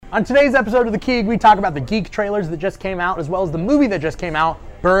On today's episode of The Keeg, we talk about the geek trailers that just came out, as well as the movie that just came out,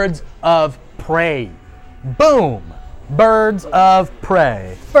 Birds of Prey. Boom! Birds of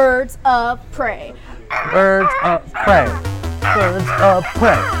Prey. Birds of Prey. Birds of Prey. Birds of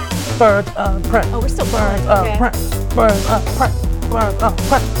Prey. Birds of Prey. Oh, we're still Birds going. of Prey. Birds of Prey. Birds of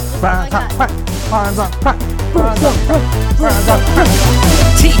Prey. Birds of Prey. Birds of Prey. Birds of Prey. Birds of Prey.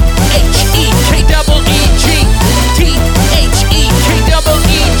 THEKEEG. THEKEEG. THEKEEG.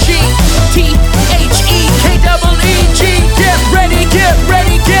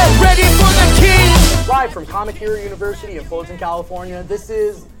 Get ready for the Keeg. Live from Comic Hero University in Fullerton, California, this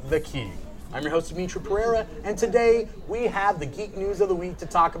is The Keeg. I'm your host, Dimitri Pereira, and today we have the geek news of the week to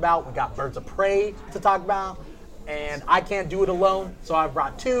talk about. We got Birds of Prey to talk about, and I can't do it alone, so I've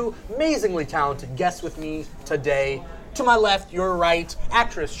brought two amazingly talented guests with me today. To my left, your right,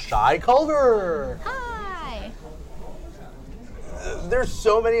 actress Shy Culver. Hi. There's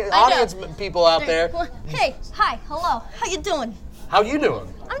so many audience people out there. Hey, hi, hello. How you doing? How you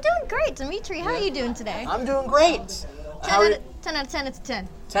doing? I'm doing great, Dimitri. How are you doing today? I'm doing great. 10 out of 10, it's a 10.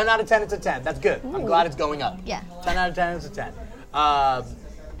 10 out of 10, it's a 10. That's good. I'm glad it's going up. Yeah. 10 out of 10, it's a 10. How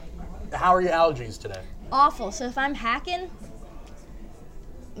are your allergies today? Awful. So if I'm hacking,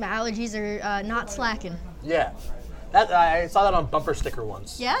 my allergies are not slacking. Yeah. I saw that on bumper sticker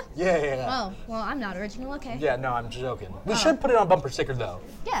once. Yeah? Yeah. Oh, well, I'm not original. Okay. Yeah, no, I'm joking. We should put it on bumper sticker, though.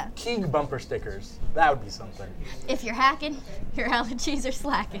 Yeah. Keeg bumper stickers. That would be something. If you're hacking, your allergies are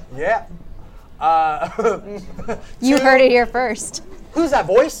slacking. Yeah. You heard it here first. Who's that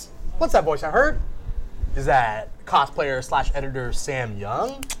voice? What's that voice I heard? Is that cosplayer / editor Sam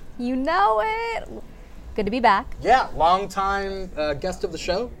Young? You know it. Good to be back. Yeah, longtime guest of the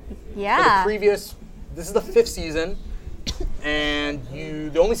show. Yeah. For the previous, this is the 5th season, and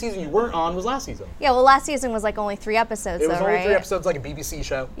the only season you weren't on was last season. Yeah, well, last season was like only 3 episodes, It was though, only right? 3 episodes, like a BBC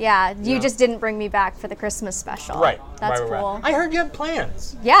show. Yeah, you Yeah. just didn't bring me back for the Christmas special. Right. That's right. cool. I heard you had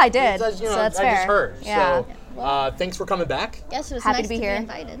plans. Yeah, I did. So that's I fair. just heard. Yeah. So, thanks for coming back. Yes, it was Happy nice to be here.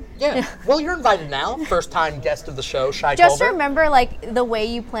 invited. Yeah. Well, you're invited now. First time guest of the show, Shy Just Culver. remember, like, the way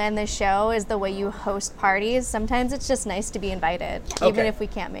you plan this show is the way you host parties. Sometimes it's just nice to be invited, even Okay. if we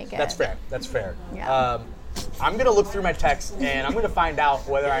can't make it. That's fair. That's fair. Yeah. I'm going to look through my texts, and I'm going to find out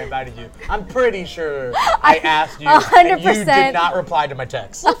whether I invited you. I'm pretty sure I asked you, and you 100%. did not reply to my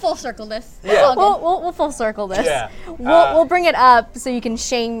text. We'll full circle this. Yeah. We'll full circle this. Yeah. We'll bring it up so you can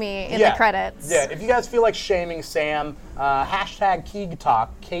shame me in the credits. Yeah, if you guys feel like shaming Sam, hashtag Keeg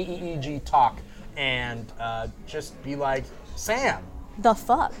Talk, Keeg Talk, and just be like, Sam, The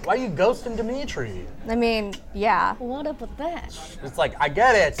fuck? why are you ghosting Dimitri? I mean, yeah. What up with that? It's like, I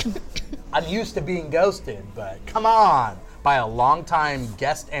get it. I'm used to being ghosted, but come on. By a longtime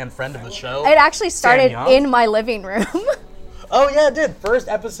guest and friend of the show. It actually started Young. in my living room. Oh, yeah, it did. First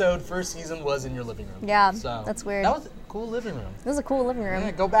season was in your living room. Yeah, So that's weird. That was a cool living room. It was a cool living room.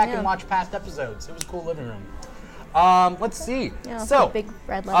 Yeah, go back Yeah. and watch past episodes. It was a cool living room. Let's see. Yeah, so, a big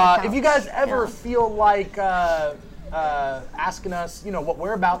red leather if you couch. guys ever Yeah. feel like asking us, what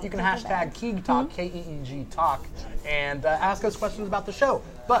we're about, you can hashtag Keeg Talk, Keeg Talk, and ask us questions about the show.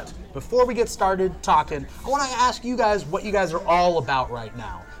 But before we get started talking, I want to ask you guys what you guys are all about right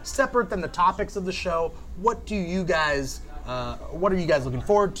now. Separate than the topics of the show, what are you guys looking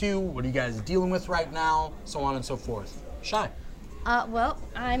forward to? What are you guys dealing with right now? So on and so forth. Shy. Well,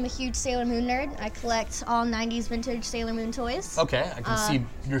 I'm a huge Sailor Moon nerd. I collect all 90s vintage Sailor Moon toys. Okay, I can see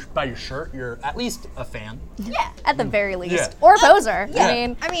by your shirt, you're at least a fan. Yeah. At the very least. Yeah. Or poser.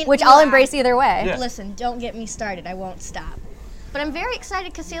 Yeah. I mean, which you I'll know, embrace either way. Yeah. Listen, don't get me started. I won't stop. But I'm very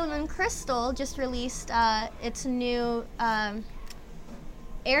excited because Sailor Moon Crystal just released its new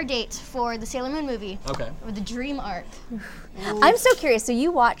air date for the Sailor Moon movie. Okay. Or the Dream Arc. I'm so curious. So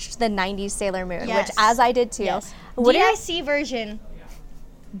you watched the 90s Sailor Moon, Yes. which as I did too. Yes. What are your- DIC version,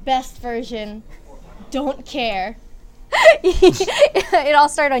 best version, don't care. It all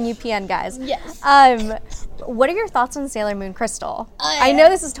started on UPN, guys. Yes. What are your thoughts on Sailor Moon Crystal? I know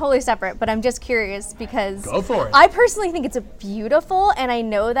this is totally separate, but I'm just curious because Go for it. I personally think it's a beautiful, and I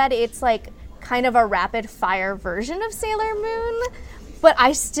know that it's like kind of a rapid fire version of Sailor Moon, but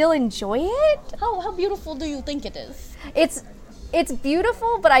I still enjoy it. How beautiful do you think it is? It's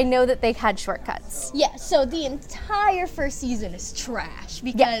beautiful, but I know that they had shortcuts. Yeah, so the entire first season is trash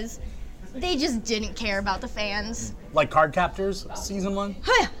because they just didn't care about the fans. Like Card Captors season 1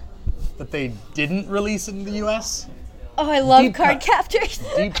 that they didn't release in the US. Oh, I love Deep card cut. captors.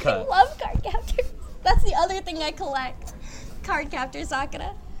 Deep I cut. love card captors. That's the other thing I collect. Card captor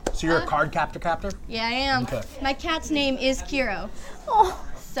Sakura. So you're a card captor? Yeah, I am. Okay. My cat's name is Kiro. Oh,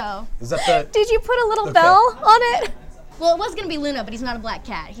 So, Is that the did you put a little Okay. bell on it? Well, it was gonna be Luna, but he's not a black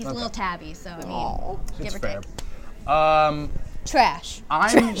cat. He's a little tabby, so I mean, It's give or fair. take. Trash.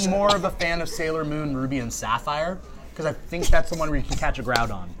 I'm more of a fan of Sailor Moon, Ruby, and Sapphire because I think that's the one where you can catch a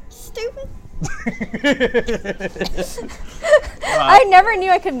Groudon. Stupid. I never knew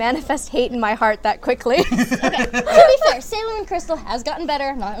I could manifest hate in my heart that quickly. Okay, to be fair, Sailor Moon Crystal has gotten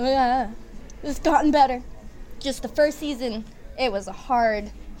better. It's gotten better. Just the first season, it was a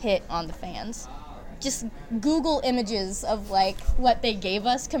hard hit on the fans. Just Google images of like what they gave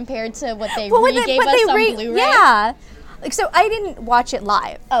us compared to what they gave us on Blu-ray. Yeah. Like, so I didn't watch it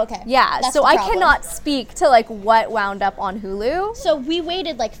live. Oh, okay. Yeah, That's so the I problem. cannot speak to like what wound up on Hulu. So we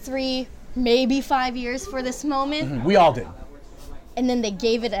waited like 3, maybe 5 years for this moment, We all did. and then they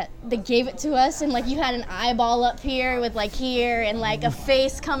gave it to us, and like you had an eyeball up here with like here, and like a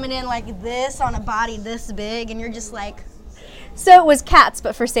face coming in like this on a body this big, and you're just like, So it was Cats,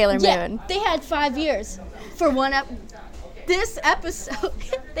 but for Sailor yeah. Moon. They had 5 years for one This episode,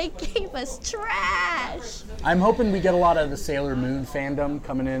 they gave us trash. I'm hoping we get a lot of the Sailor Moon fandom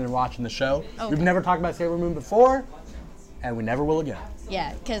coming in and watching the show. Okay. We've never talked about Sailor Moon before, and we never will again.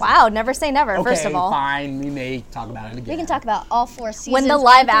 Yeah, because Wow, never say never, Okay, first of all. fine. We may talk about it again. we can talk about all 4 seasons. When the and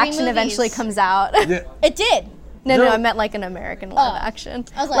live 3 action movies. eventually comes out. Yeah. It did. No, No. I meant like an American live action.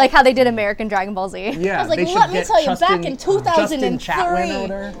 I was like like- how they did American Dragon Ball Z. Yeah, I was like, they should let me get tell you, Justin, back in 2003. Justin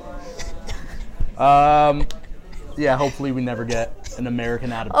Chatwin yeah, hopefully we never get an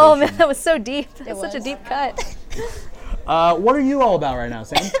American adaptation. Oh man, that was so deep. That was such a was. deep cut. What are you all about right now,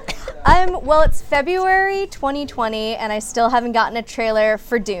 Sam? Well, it's February 2020, and I still haven't gotten a trailer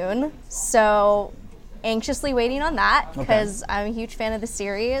for Dune, so anxiously waiting on that because I'm a huge fan of the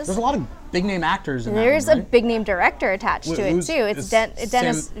series. There's a lot of big name actors in There's that one, a right? big name director attached to it Who's- too. It's is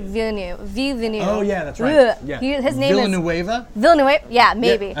Dennis Sam- Villeneuve. Oh yeah, that's right. Ugh. Yeah. His name is Villanueva? Villeneuve. Yeah,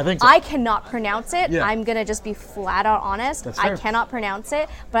 maybe. I think so. I cannot pronounce it. Yeah. I'm gonna just be flat out honest. That's I fair. cannot pronounce it.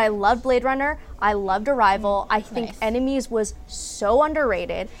 But I loved Blade Runner. I loved Arrival. I think Nice. Enemies was so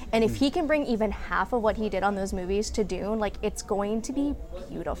underrated. And if he can bring even half of what he did on those movies to Dune, like it's going to be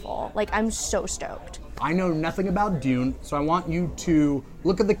beautiful. Like I'm so stoked. I know nothing about Dune, so I want you to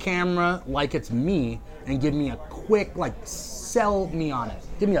look at the camera like it's me and give me a quick, like, sell me on it.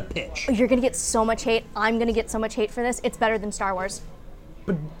 Give me a pitch. You're gonna get so much hate. I'm gonna get so much hate for this. It's better than Star Wars.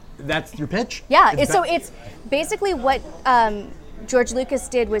 But that's your pitch? Yeah, It's so be- it's basically what George Lucas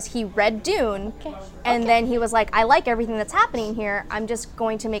did was he read Dune, and then he was like, I like everything that's happening here. I'm just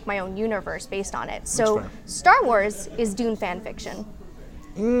going to make my own universe based on it. So fair. Star Wars is Dune fan fiction.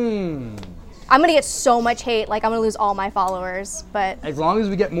 I'm gonna get so much hate, like I'm gonna lose all my followers, but As long as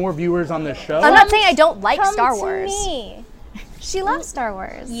we get more viewers on this show. I'm not saying I don't like Come Star to Wars. me. She loves Star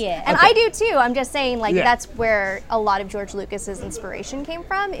Wars. Yeah. And Okay. I do too. I'm just saying like Yeah. that's where a lot of George Lucas's inspiration came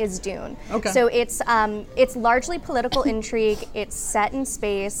from is Dune. Okay. So it's largely political intrigue. It's set in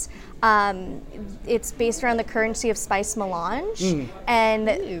space. It's based around the currency of spice melange, and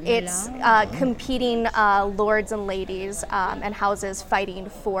it's competing lords and ladies and houses fighting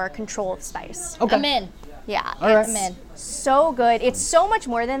for control of spice. Okay. I'm in. Yeah, All right. I'm in. so good. It's so much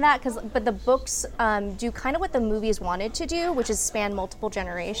more than that, but the books do kind of what the movies wanted to do, which is span multiple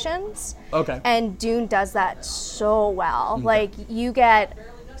generations. Okay. And Dune does that so well. Like you get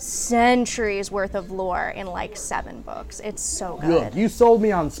centuries worth of lore in like 7 books. It's so good. Look, you sold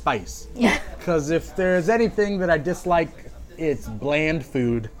me on spice. Because if there's anything that I dislike, it's bland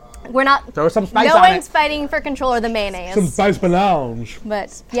food. We're not. Throw some spice no on one's it. fighting for control of the mayonnaise. spice melange.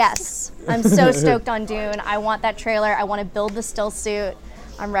 But yes, I'm so stoked on Dune. I want that trailer. I want to build the still suit.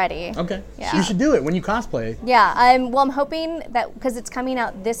 I'm ready. Okay. Yeah. You should do it when you cosplay. Yeah, I'm hoping that because it's coming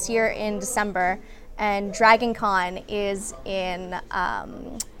out this year in December, and Dragon Con is in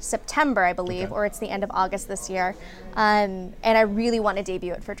September, I believe, Okay. or it's the end of August this year. And I really want to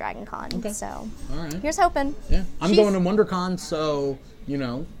debut it for Dragon Con. So All right. here's hoping. Yeah. I'm going to WonderCon, so, you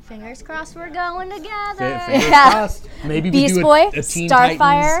know, Fingers crossed we're going together. fingers Yeah. crossed. Maybe we Beast do Boy, a Teen Starfire,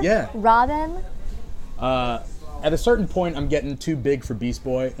 Titans. Yeah. Robin. At a certain point, I'm getting too big for Beast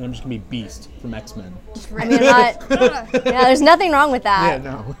Boy, and I'm just going to be Beast from X-Men. I mean, I'm not. Yeah, there's nothing wrong with Yeah, that.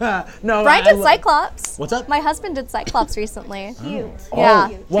 no. No. Brian I did Cyclops. What's up? My husband did Cyclops recently. Cute. Yeah.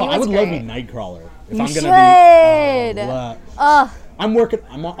 Well, He I was would love to great. be You Nightcrawler. If I'm going should. to be...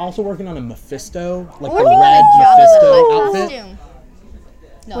 I'm also working on a Mephisto, like the Ooh. red Jabba Mephisto the Hutt outfit. costume.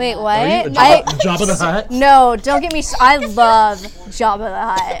 No, Wait, no. what? Are you Jabba the Hutt? No, don't get me. I love Jabba the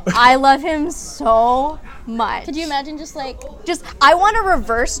Hutt. I love him so much. Could you imagine just like I want a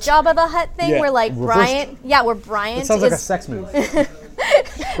reverse Jabba the Hutt thing Yeah, where like reverse- Brian. Yeah, where Brian It sounds like a is. sex move.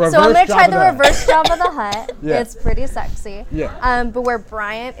 So I'm gonna try the reverse Jabba the Hutt. Yeah. It's pretty sexy. Yeah. But where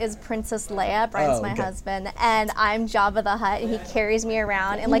Bryant is Princess Leia, Bryant's my husband, and I'm Jabba the Hutt, and he carries me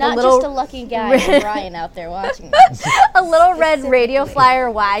around in like Not a little, just a lucky guy, like Brian out there watching this. a little red radio flyer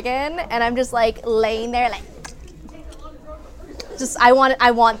wagon, and I'm just like laying there, like, just I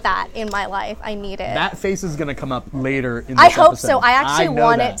want that in my life. I need it. That face is gonna come up later in this I hope episode. so. I actually know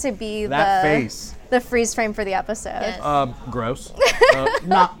want that. it to be that face. the freeze frame for the episode. Yes. Gross.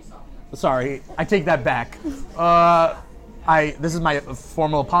 Not. Sorry, I take that back. This is my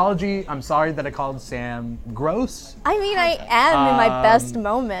formal apology. I'm sorry that I called Sam gross, I mean, I am in my best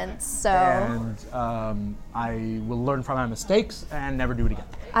moments, so and I will learn from my mistakes and never do it again.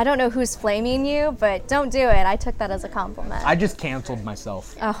 I don't know who's flaming you, but don't do it. I took that as a compliment. I just canceled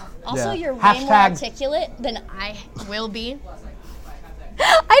myself. Oh. Also, Yeah. you're way more Hashtag- articulate than I will be.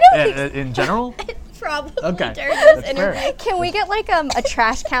 I don't think. In general, Probably Okay. during this That's interview. fair. Can we get like a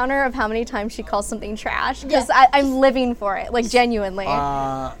trash counter of how many times she calls something trash? Because Yeah. I'm living for it, like genuinely.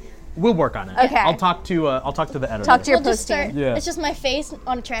 we'll work on it. Okay. I'll talk to the editor. Talk to your We'll just start. posting. Yeah. It's just my face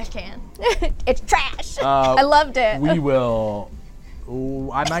on a trash can. It's trash. I loved it. We will. Ooh,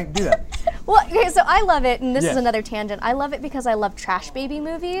 I might do that. Well, okay, so I love it, and this Yeah. is another tangent. I love it because I love trash baby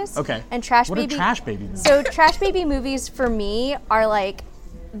movies. Okay. And trash What baby. are trash baby movies? So trash baby movies for me are like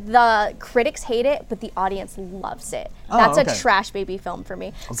the critics hate it, but the audience loves it. Oh, That's okay. a trash baby film for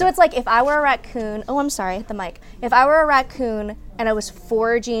me. So it's like if I were a raccoon. Oh, I'm sorry, the mic. If I were a raccoon and I was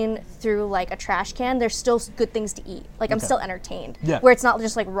foraging through like a trash can, there's still good things to eat. Like I'm Okay. still entertained. Yeah. Where it's not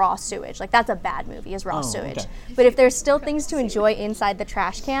just like raw sewage. Like that's a bad movie, is raw Oh, sewage. okay. But if there's still things to enjoy inside the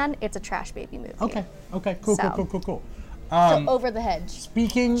trash can, it's a trash baby movie. Okay. Cool. So. Cool. So Over the Hedge.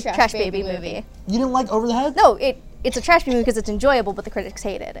 Speaking, Trash baby movie. you didn't like Over the Head? No, it's a trash baby movie because it's enjoyable, but the critics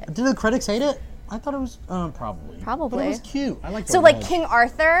hated it. Did the critics hate it? I thought it was probably. Probably. But it was cute. I liked. So Over the like Head. King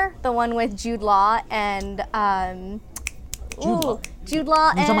Arthur, the one with Jude Law and Law. Jude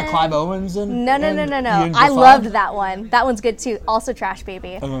Law You and talking about Clive Owens and No. and Ian I Jafar? loved that one. That one's good too. Also trash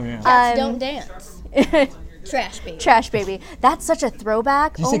baby. Oh yeah. Cats don't dance. Trash baby. Trash baby. That's such a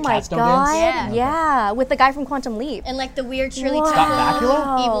throwback. you Oh say my Cats Don't Dance? god. Yeah. Yeah, with the guy from Quantum Leap. And like the weird Shirley Wow. Temple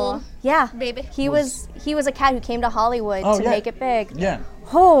Bakula? evil. Yeah. Baby. He was a cat who came to Hollywood Oh, to yeah. make it big. Yeah.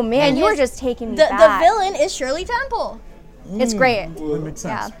 Oh man, And you were his- just taking me The back. villain is Shirley Temple. It's great. That makes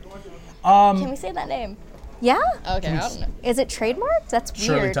sense. Yeah. Can we say that name? Yeah? Okay, I don't know. Is it trademarked? That's weird.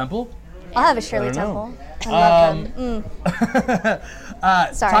 Shirley Temple. I'll have a Shirley I don't know. Temple. I love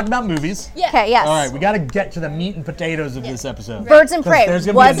them. Sorry. Talk about movies. Yeah. Okay, yes. All right, we got to get to the meat and potatoes of this episode. Birds and 'Cause Prey. there's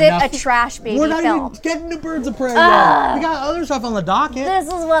gonna be Was it enough- a trash baby We're not film? even getting to Birds of Prey yet. We got other stuff on the docket. This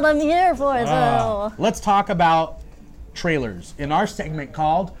is what I'm here for, though. Let's talk about trailers in our segment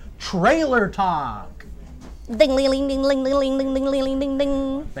called Trailer Talk. Ding, ling, ling, ding, ling, ling, ling, ling, ling, ling, ding,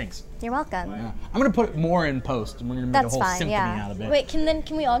 ding. Thanks. You're welcome. Yeah. I'm gonna put more in post, and we're gonna make That's a whole fine, symphony yeah. out of it. Wait,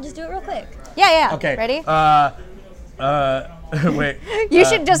 can we all just do it real quick? Yeah. Okay. Ready? Wait. You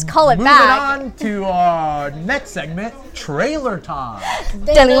should just call it Moving back. on to our next segment, Trailer Talk.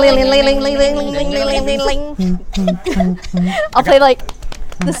 Ding, ling, ling, ling, ling, ling, ling, ling, ling, ling, ling, ling. I'll play like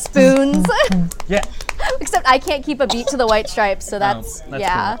the spoons. Yeah. Except I can't keep a beat to the White Stripes, so that's that's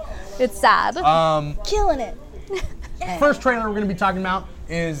yeah. It's sad. Killing it. First trailer we're going to be talking about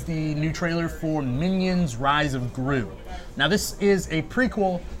is the new trailer for Minions Rise of Gru. Now this is a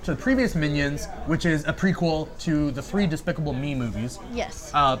prequel to the previous Minions, which is a prequel to the 3 Despicable Me movies.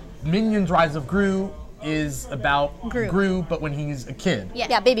 Yes. Minions Rise of Gru is about Gru. but when he's a kid.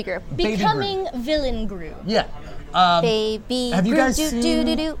 Yeah, Baby Group. Baby Becoming villain Gru. Yeah. Baby Have you Groot, guys do seen- do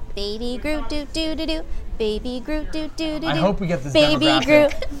do do. Baby Groot, do do do do. Baby Groot, do do do do. I hope we get this Baby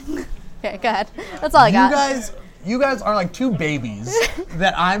demographic. Groot. Okay, go ahead. That's all I got. You guys are like 2 babies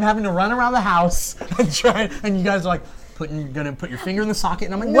that I'm having to run around the house and try, and you guys are like gonna put your finger in the socket,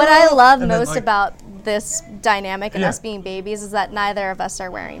 and I'm like, What no. I love And then, most like, about this dynamic and Yeah. us being babies is that neither of us are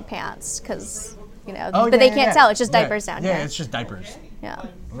wearing pants, because Oh, but yeah, they yeah, can't yeah. tell. It's just Yeah, diapers down yeah, here. it's just diapers. Yeah.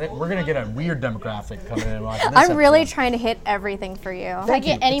 We're gonna get a weird demographic coming in. Watching this I'm really episode. trying to hit everything for you. If I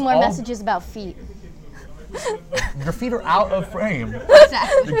get you. any It's more all- messages about feet. Your feet are out of frame.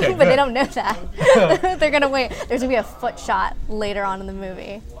 Exactly. Okay, But they good. don't know that. They're gonna wait. There's gonna be a foot shot later on in the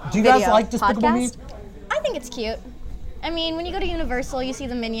movie. Do you guys Video. like Despicable Me? Podcast? I think it's cute. I mean, when you go to Universal, you see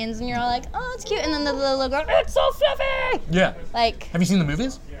the Minions, and you're all like, "Oh, it's cute," and then the little girl, "It's so fluffy!" Yeah. Like, Have you seen the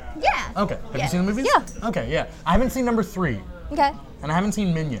movies? yeah. Okay. Have Yeah. you seen the movies? Yeah. Okay. Yeah. I haven't seen number 3, Okay. and I haven't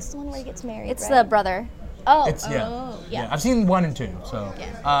seen Minions. The one where he gets married. It's right? the brother. Oh. It's yeah. I've seen 1 and 2, so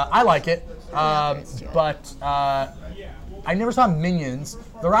Yeah. I like it. it's too But I never saw Minions.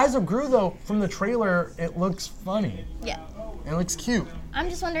 The Rise of Gru, though, from the trailer, it looks funny. Yeah. It looks cute. I'm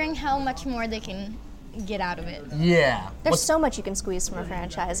just wondering how much more they can get out of it. Yeah. There's so much you can squeeze from a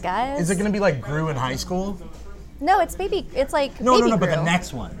franchise, guys. Is it going to be like Gru in high school? No, it's baby. It's like No, baby but Gru. the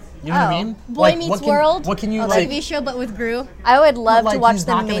next one. You know what I mean? Boy Like, Meets World. What can you a like? TV show, but with Gru. I would love like, to watch he's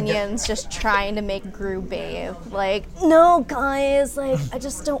the not gonna get- Minions just trying to make Gru bathe. Like, no, guys, like, I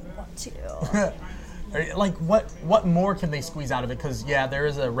just don't want to. Like what more can they squeeze out of it? Because yeah, there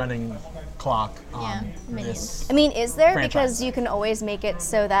is a running clock on Yeah, this. Minions. I mean, is there? Franchise. Because you can always make it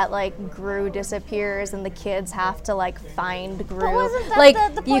so that like Gru disappears and the kids have to like find Gru. But wasn't that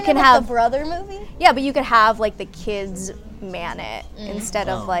like the point you can of have the brother movie? yeah, but you could have like the kids man it instead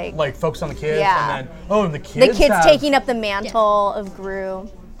of like focus on the kids, Yeah. and then and the kids. the kids have, taking up the mantle of Gru.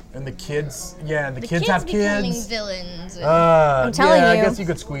 And the kids, the The kids have becoming kids. villains. I'm telling I you. guess you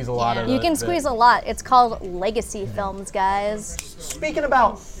could squeeze a lot Yeah. of You it. can squeeze a lot. It's called legacy films, guys. Speaking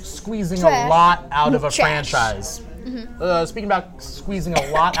about squeezing a Trash. lot out of a Trash. franchise. Speaking about squeezing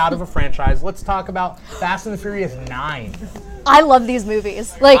a lot out of a franchise, let's talk about Fast and the Furious 9. I love these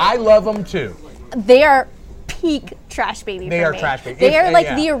movies. Like I love them too. they are peak trash baby They for are me. trash baby. They If- are like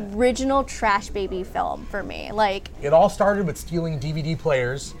yeah. the original trash baby film for me. Like It all started with stealing DVD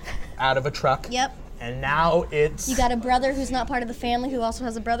players out of a truck. Yep. And now it's You got a brother who's not part of the family who also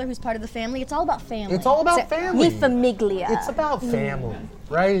has a brother who's part of the family. It's all about family. it's all about Mi family. famiglia. It's about family,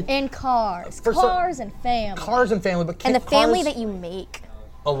 right? And cars. For so- Cars and family. Cars and family, but and the family cars that you make.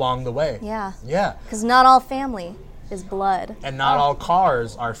 along the way. Yeah. Yeah. Because not all family is blood. And not all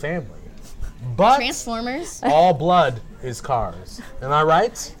cars are family. But Transformers. all blood is cars. Am I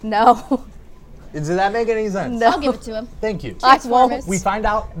right? No. Does that make any sense? No. I'll give it to him. Thank you. I won't. Transformers. We find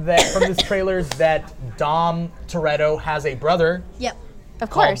out that from this trailer that Dom Toretto has a brother Yep. Of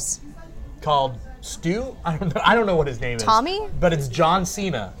course. called Stu. I don't know what his name Tommy? is. But it's John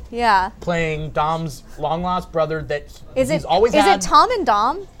Cena Yeah. playing Dom's long lost brother that Is he's it always is had. it Tom and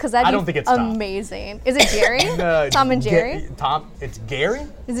Dom? Because that'd I be don't think it's Tom. amazing. Is it Jerry? Tom and Jerry? It's Gary?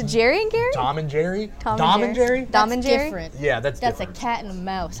 Is it Jerry and Gary? Tom and Jerry? Tom Dom and Jerry? Dom and That's Jerry? different. Yeah, that's That's different. a cat and a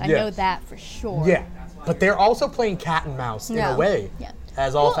mouse. I Yeah. know that for sure. Yeah, but they're also playing cat and mouse in Yeah. a way, Yeah.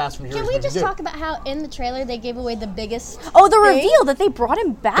 as all Well, Fast and Furious can we movies just do. talk about how in the trailer they gave away the biggest Oh, the thing? reveal that they brought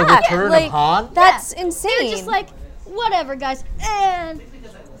him back. return of like, Han? That's Yeah. insane. They're just like, whatever, guys. And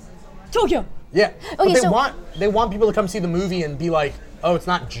Tokyo. Yeah, but Okay, they so- want people to come see the movie and be like, oh, it's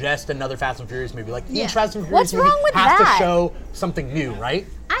not just another Fast and Furious movie. Like Yeah. each Fast and Furious What's movie wrong with has that? to show something new, right?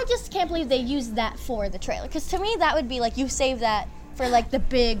 I just can't believe they used that for the trailer. Because to me, that would be like you save that for like the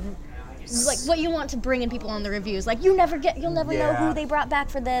big, like what you want to bring in people on the reviews. Like you'll never know Yeah. who they brought back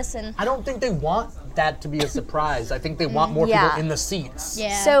for this. And I don't think they want that to be a surprise. I think they want more Yeah. people in the seats.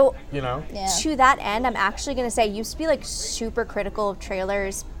 yeah. So You know? yeah. to that end, I'm actually gonna say I used to be like super critical of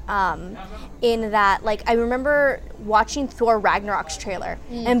trailers. In that, like, I remember watching Thor Ragnarok's trailer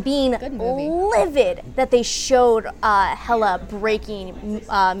and being Good movie. livid that they showed Hela breaking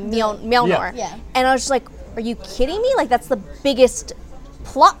Mjolnir. Yeah. And I was just like, are you kidding me? Like, that's the biggest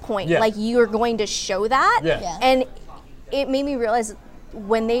plot point. Yeah. Like, you're going to show that? Yeah. Yeah. And it made me realize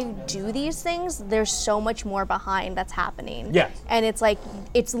when they do these things, there's so much more behind that's happening. Yeah. And it's like,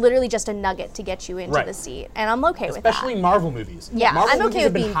 it's literally just a nugget to get you into Right. the seat. And I'm okay with Especially that. Marvel movies. Yeah, Marvel I'm okay movies have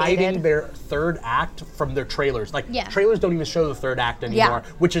with been being hiding baited. their third act from their trailers. Like Yeah. trailers don't even show the third act anymore,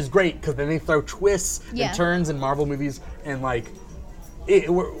 which is great because then they throw twists Yeah. and turns in Marvel movies and like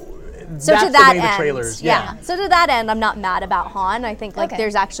So that's to that the way end, the trailers. Yeah. So to that end, I'm not mad about Han. I think like Okay.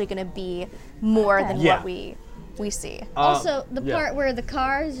 there's actually going to be more than Yeah. what we see. also the yeah. part where the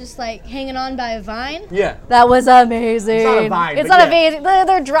car is just like hanging on by a vine. Yeah. That was amazing. It's not a vine, It's but not yeah. amazing.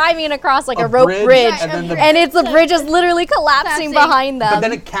 They're driving across like a A rope bridge, bridge, and then the- and it's the bridge is literally collapsing Collapsing. behind them. But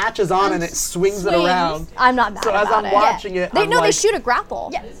then it catches on and it swings it swings. around. I'm not mad So as about I'm it. watching it, They I'm no, they like, shoot a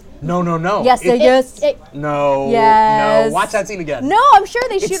grapple. Yes. No. Yes, It- yes. No. Yes. No. Watch that scene again. No, I'm sure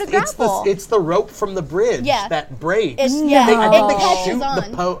they shoot a grapple. It's the rope from the bridge Yeah. that breaks. It's- yeah, I think it they catches shoot the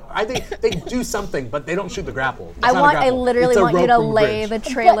on. I think they do something, but they don't shoot the grapple. It's I not a I grapple. literally It's a want you rope to from the lay bridge. the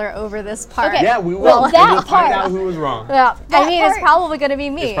trailer over this part. Okay. Yeah, we will. Well, and that we'll find part- out who was wrong. Yeah, I That mean, it's part- probably going to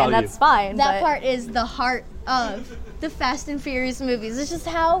be me, It's probably and that's you. fine. That but- part is the heart of the Fast and Furious movies. It's just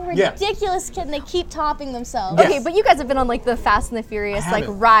how Yeah. ridiculous can they keep topping themselves. Yeah. Okay, but you guys have been on like the Fast and the Furious I like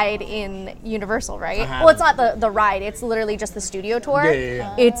haven't. ride in Universal, right? I Well, it's haven't. not the ride; it's literally just the studio tour.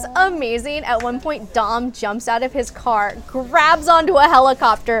 Yeah. It's amazing. At one point, Dom jumps out of his car, grabs onto a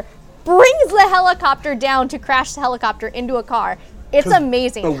helicopter, brings the helicopter down to crash the helicopter into a car. It's 'Cause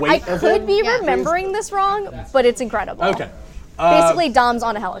amazing. the I weight of could it be Yeah. remembering this wrong, but it's incredible. Okay. Basically, Dom's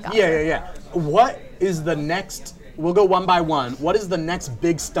on a helicopter. Yeah. What is the next? we'll go one by one. What is the next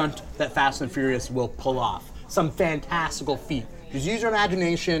big stunt that Fast and Furious will pull off? Some fantastical feat. Just use your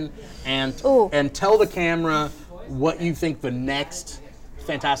imagination and tell the camera what you think the next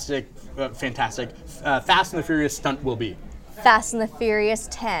Fast and the Furious stunt will be. Fast and the Furious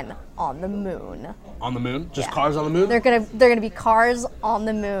 10 on the moon. On the moon? Just cars on the moon? They're gonna be cars on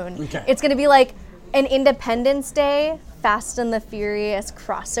the moon. Okay. It's gonna be like an Independence Day Fast and the Furious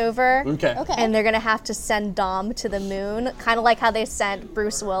crossover. Okay. And they're gonna have to send Dom to the moon, kind of like how they sent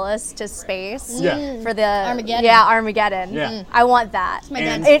Bruce Willis to space. Yeah. For the Armageddon. Yeah, Armageddon. Yeah. I want that. My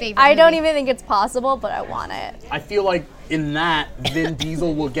dad's And- favorite I don't movie. even think it's possible, but I want it. I feel like in that, Vin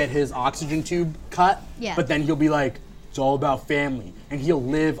Diesel will get his oxygen tube cut, Yeah. but then he'll be like, it's all about family. And he'll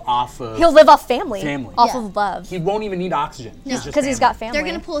live off of... He'll live off family. Family. Off Yeah. of love. He won't even need oxygen. Because he's got family. They're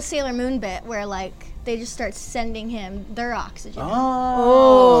gonna pull a Sailor Moon bit where like they just start sending him their oxygen.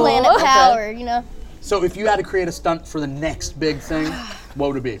 Oh. Planet power, you know. So if you had to create a stunt for the next big thing, what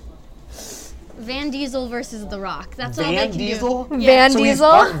would it be? Van Diesel versus The Rock. That's all they Van can Diesel? do. Van So he's Diesel.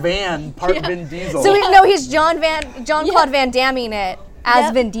 part Van, part Vin Diesel. So he's Jean-Claude Van Damming it as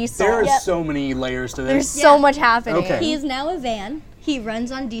Yep. Vin Diesel. there is so many layers to There's this. so much happening. Okay. He is now a van. He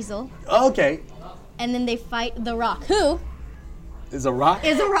runs on diesel, Okay. and then they fight The Rock, who Is a rock?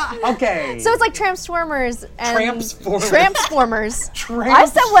 is a rock. Okay. So it's like Transformers and Transformers. Transformers. Tramps. I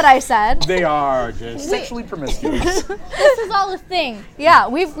said what I said. They are just sexually promiscuous. This is all a thing, Yeah,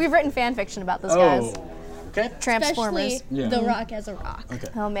 we've written fan fiction about those guys. Oh. Okay. Transformers. especially Yeah. The Rock as a rock. Okay.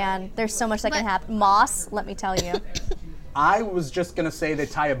 Oh man, there's so much that can But- happen. Moss, let me tell you. I was just gonna say they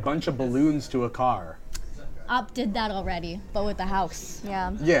tie a bunch of balloons to a car. Up did that already, but with a house.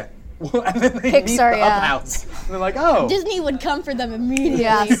 Yeah. Yeah. Well, and then they meet Pixar, the yeah. up house. And they're like, oh, Disney would come for them immediately.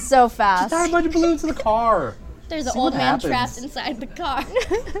 Yeah, so tie a fast. bunch of balloons to the car. There's an See old what man happens. trapped inside the car.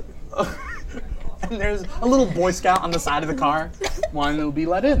 And there's a little Boy Scout on the side of the car. One will be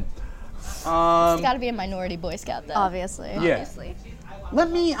let in. It's got to be a minority Boy Scout, though. Obviously. Yeah. Obviously.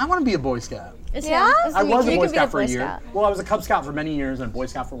 I want to be a Boy Scout. It's Yeah? him. I was a You Boy could be Scout the for a Boy year. Scout. Well, I was a Cub Scout for many years and a Boy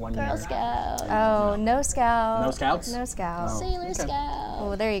Scout for 1 year. Girl Scout. Oh, no scout. No Scouts? No scout. Oh. Sailor okay. Scout.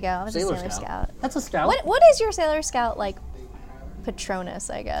 Oh, there you go. I was Sailor a Sailor Scout. Scout. That's a Scout. What is your Sailor Scout like Patronus,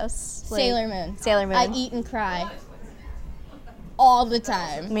 I guess? Like- Sailor Moon. Sailor Moon. I eat and cry. All the I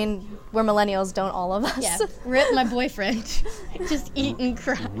time. mean, we're millennials, don't all of us? Yeah. Rip my boyfriend. Just eat and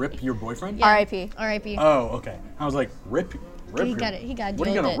cry. Rip your boyfriend? Yeah. R.I.P. R.I.P. Oh, okay. I was like, rip He your- got it. He got What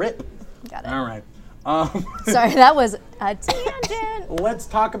are you dealt gonna it. rip? Got it. All right. Sorry, that was a tangent. Let's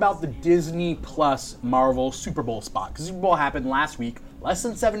talk about the Disney Plus Marvel Super Bowl spot. Because Super Bowl happened last week, less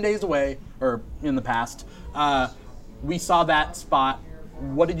than 7 days away, or in the past. We saw that spot.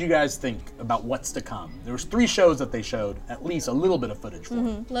 What did you guys think about what's to come? There was 3 shows that they showed, at least a little bit of footage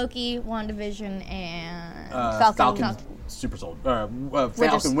for. Loki, WandaVision, and Falcon. Super Soldier.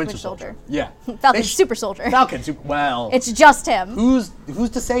 Falcon Winter Soldier. Yeah. Falcon They Super Soldier. Falcon Super. Well, It's just him. who's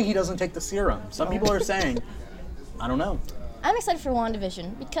to say he doesn't take the serum? Some people are saying. I don't know. I'm excited for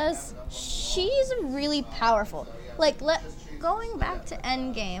WandaVision because she's really powerful. Like, going back to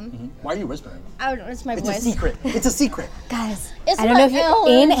Endgame, Why are you whispering? I don't know, it's my It's voice. a secret. It's a secret. Guys, It's I don't know if my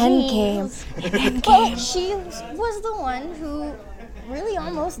you're in allergies. Endgame. But she was the one who really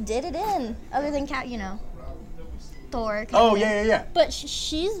almost did it in, other than Thor. Oh yeah. But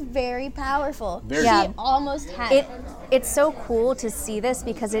she's very powerful. Very She Yeah. almost had It's so cool to see this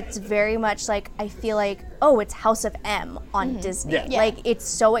because it's very much like, I feel like, oh, it's House of M on Disney. Yeah. Yeah. Like, it's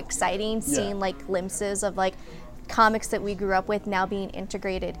so exciting Yeah. seeing like glimpses of like comics that we grew up with now being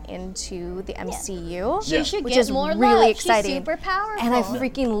integrated into the MCU. She Yeah. should Which get is more really love. exciting. She's super powerful. And I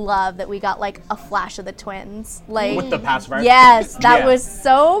freaking love that we got like a flash of the twins. Like, With the pacifier. yes, that Yeah. was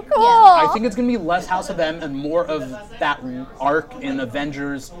so cool. I think it's gonna be less House of M and more of that arc in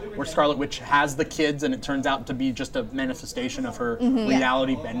Avengers where Scarlet Witch has the kids and it turns out to be just a manifestation of her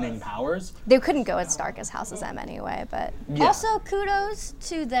reality bending powers. They couldn't go as dark as House of M anyway, but Yeah. Also, kudos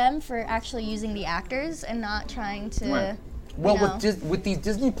to them for actually using the actors and not trying to. Right. Well, you know. with these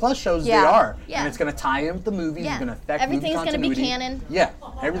Disney Plus shows, Yeah. they are, Yeah. and it's going to tie in with the movies. Yeah. It's going to affect Everything's movie gonna be continuity. canon. Yeah,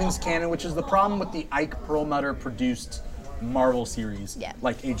 everything's canon, which is the problem with the Ike Perlmutter produced Marvel series, Yeah.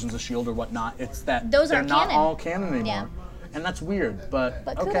 like Agents of S.H.I.E.L.D. or whatnot. It's that Those they're aren't not canon. all canon anymore, Yeah. and that's weird. But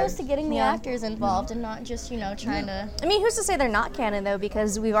But okay. kudos to getting the Yeah. actors involved and not just trying to. I mean, who's to say they're not canon though?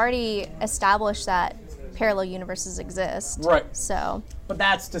 Because we've already established that parallel universes exist. Right. So But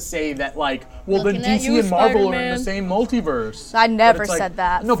that's to say that, like, well, then Looking at DC you, and Marvel are in Spider-Man. the same multiverse. I never But it's like- said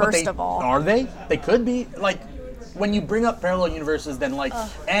that, No, but first they- of all. Are they? They could be. Like, when you bring up parallel universes, then, like,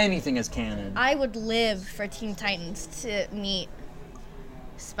 anything is canon. I would live for Teen Titans to meet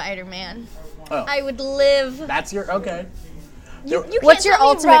Spider-Man. Oh. I would live. That's your okay. You What's can't your tell me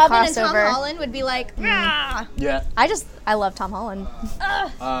ultimate Robin and Tom crossover? Holland would be like, "Rah!" Yeah. I love Tom Holland.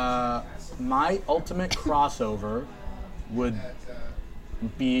 My ultimate crossover would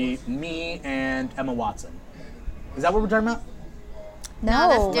be me and Emma Watson. Is that what we're talking about? No,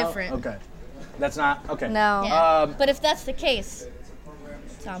 that's No. different. Okay. That's not okay. No. Yeah. But if that's the case,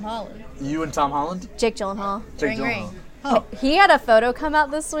 Tom Holland. You and Tom Holland? Jake Gyllenhaal. Jake Ring, ring. Gyllenhaal. Oh, He had a photo come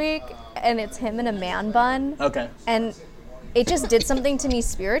out this week, and it's him in a man bun. okay. And it just did something to me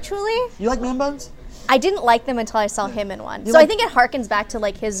spiritually. You like man buns? I didn't like them until I saw him in one. You So I like- think it harkens back to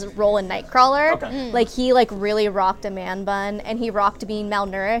like his role in Nightcrawler. Okay. Like he like really rocked a man bun, and he rocked being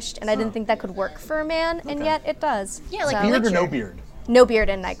malnourished, and I didn't think that could work for a man, and Okay. yet it does. Yeah, like So- Beard or no Witcher. beard? No beard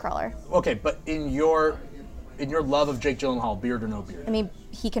in Nightcrawler. Okay, but in your love of Jake Gyllenhaal, beard or no beard? I mean,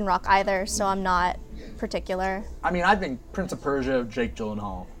 he can rock either, so I'm not particular. I mean, I think Prince of Persia, Jake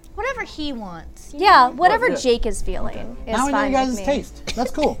Gyllenhaal. Whatever he wants. Yeah, whatever yeah. Jake is feeling is Now I know fine you guys' with me. taste.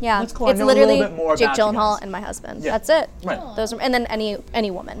 That's cool. Yeah, That's cool. I it's know literally a little bit more Jake about you Gyllenhaal guys. and my husband. Yeah. That's it. Right. Those are, and then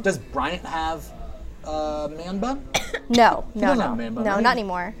any woman. Does Bryant have a man bun? No, no, doesn't no, have a man bun, no, right? not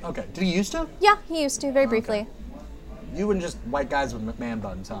anymore. Okay. Did he used to? Yeah, he used to very briefly. You and just white guys with man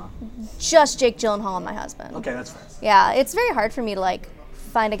buns, huh? Just Jake Gyllenhaal and my husband. Okay, that's fair. Yeah, it's very hard for me to like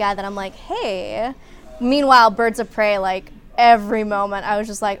find a guy that I'm like, hey. Meanwhile, Birds of Prey, like every moment, I was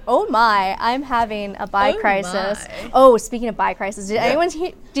just like, oh my, I'm having a bi crisis. my. Oh, speaking of bi crisis, did anyone?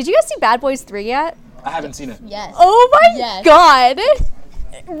 Did you guys see Bad Boys 3 yet? I haven't seen it. Yes. Oh my Yes. god!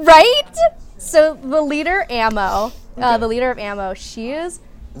 Right? So the leader, Ammo, Okay. the leader of Ammo, she is.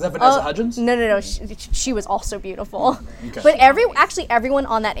 Is that Vanessa Hudgens? No. She was also beautiful. Okay. But actually everyone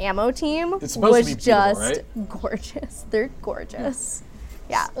on that Ammo team It's supposed was to be beautiful, just right? gorgeous. They're gorgeous.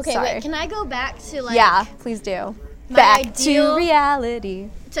 Yeah. Okay, sorry. wait. Can I go back to like Yeah, please do. My Back ideal- to reality.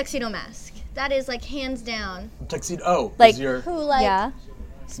 Tuxedo Mask? That is like hands down. Tuxedo. Oh, Like, is your Who like Yeah.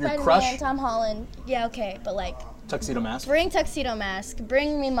 Spider-Man, crush? Tom Holland? Yeah, okay, but like tuxedo mask? bring Tuxedo Mask,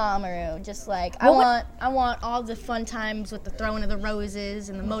 bring me Mamoru. Just like Well, I want all the fun times with the throwing of the roses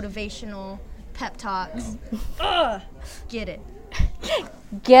and the motivational pep talks. Ugh, get it.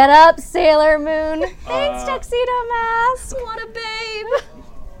 Get up, Sailor Moon. Thanks, Tuxedo Mask. What a babe.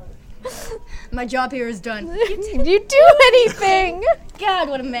 My job here is done. You do anything. God,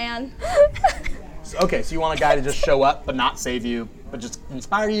 what a man. Okay, so you want a guy to just show up but not save you, but just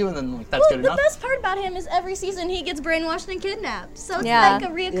inspire you, and then like, that's Well, good the enough? best part about him is every season he gets brainwashed and kidnapped. So it's Yeah. like a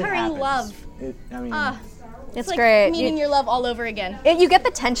It reoccurring happens. love. I mean, It's It's like great. meeting your love all over again. You get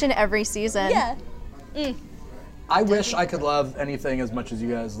the tension every season. Yeah. I wish I could love anything as much as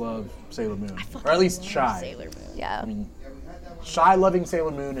you guys love Sailor Moon. Or at least Shy. Sailor Moon. Yeah. Shy loving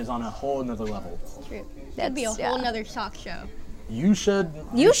Sailor Moon is on a whole nother level. True. That'd be a yeah. whole nother talk show. You should.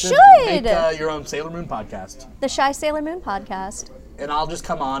 You Make should. your own Sailor Moon podcast, The Shy Sailor Moon podcast. and I'll just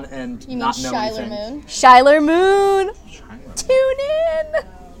come on and You mean not know Shiler anything. Moon? Shiler Moon. Shiler. Tune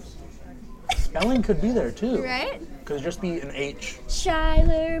in. Spelling could be there too. Right? Could just be an H.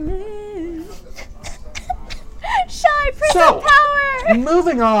 Shiler Moon. Shy Prince So, of Power.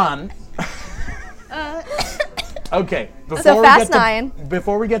 moving on. Okay. So Fast 9.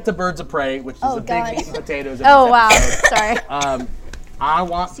 Before we get to Birds of Prey, which is Oh, a big God. meat and potatoes. of Oh this wow. episode, Sorry. I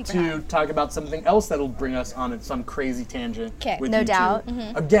want to talk about something else that'll bring us on some crazy tangent. 'Kay. with No you two. doubt.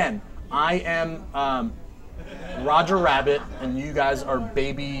 Again, I am Roger Rabbit, and you guys are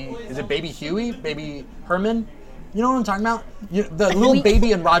Baby. Is it Baby Huey? Baby Herman? You know what I'm talking about? The little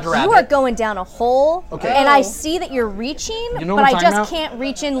baby in Roger Rabbit. You are going down a hole, Okay. and I Oh. see that you're reaching, You know but what I'm I talking just about? can't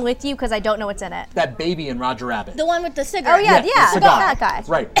reach in with you because I don't know what's in it. That baby in Roger Rabbit. The one with the Oh cigarette. yeah, the yeah, cigar. that guy.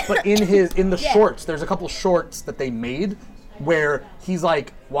 Right, but in the Yeah. shorts, there's a couple shorts that they made where he's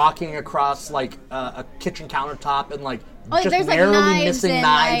like walking across like a kitchen countertop and like Oh, just there's, like, narrowly knives missing and,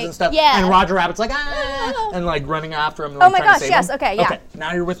 knives like- and stuff. yeah. And Roger Rabbit's like and like running after him. And, like, Oh my trying to gosh, save yes, him. okay, yeah. Okay,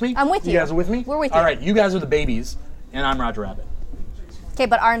 now you're with me. I'm with you. You guys are with me. We're with All you. right, you guys are the babies, and I'm Roger Rabbit. Okay,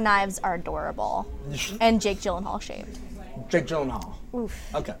 but our knives are adorable and Jake Gyllenhaal shaped. Jake Gyllenhaal. Oof.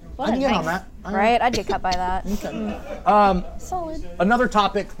 Okay, What I a can get on knife. that. Right? I'd get cut by that. Solid. Another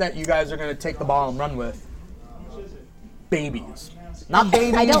topic that you guys are going to take the ball and run with: babies. Not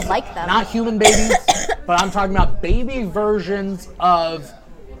babies. I don't like them. Not human babies, but I'm talking about baby versions of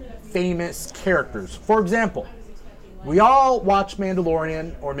famous characters. For example, we all watch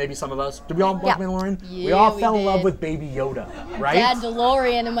Mandalorian, or maybe some of us. Did we all watch Yeah. Mandalorian? we Yeah, all we fell in love did. with Baby Yoda, right? Dad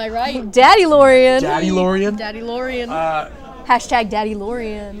DeLorean, am I right? Daddy Lorian. Daddy Lorian. Daddy Lorian. Hashtag Daddy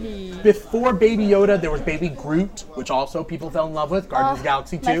Lorian. Before Baby Yoda, there was Baby Groot, which also people fell in love with. Guardians of the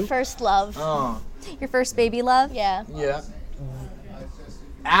Galaxy 2. My first love. Oh, Your first baby love? Yeah. yeah.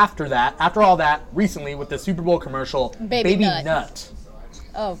 after all that, recently with the Super Bowl commercial, Baby Nut, Nut.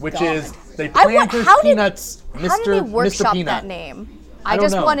 Oh, which God. is they Planters Peanuts, How did Mr. they Mr. workshop Peanut. that name? I I don't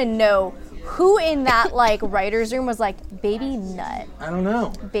just know. want to know who in that like writer's room was like, Baby Nut, I don't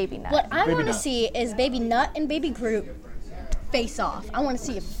know. Baby Nut. What I Baby want to Nut. see is Baby Nut and Baby Groot face off. I want to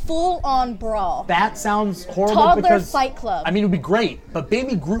see a full-on brawl. That sounds horrible Toddler because Fight Club. I mean, it would be great, but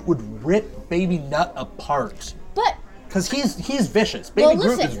Baby Groot would rip Baby Nut apart But because he's vicious. Baby Well,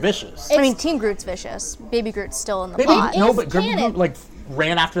 Groot listen, is vicious. I mean, Team Groot's vicious. Baby Groot's still in the Baby, pot. no, is but Baby canon. Groot like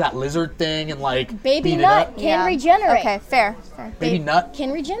ran after that lizard thing and like Baby beat it Nut up. can regenerate. Okay, fair. Baby Nut.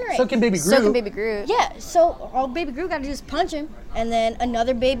 Can regenerate. So can Baby Groot. So can Baby Groot. Yeah, so all Baby Groot got to do is punch him, and then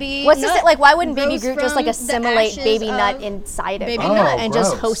another Baby What's Nut this? Like, why wouldn't Baby grows Groot just like from the assimilate ashes Baby of Nut inside of Baby him Nut. and gross.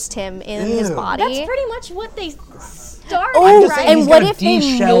 just host him in his Ew. body? That's pretty much what they started. Oh, just saying and he's what gonna if they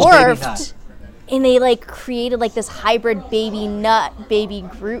de-shell Baby morphed Nut. and they like created like this hybrid Baby Nut, Baby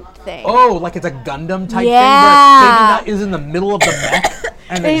Groot thing? Oh, like it's a Gundam type Yeah. thing where Baby Nut is in the middle of the mech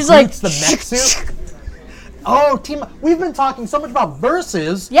and then he's like, Groot's the mech suit. Oh, we've been talking so much about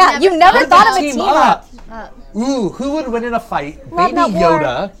versus. Yeah, you never Let's thought of a team team up. up. Ooh, who would win in a fight? Love Baby that war.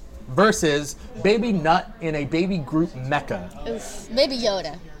 Yoda versus Baby Nut in a Baby Groot mecha. Oof, Baby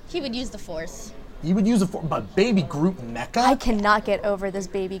Yoda. He would use the Force. You would use but Baby Groot mecha? I cannot get over this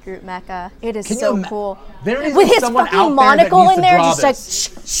Baby Groot mecha. It is Can you so ima- cool. There is With his someone fucking out there that monocle needs in to there, draw just like.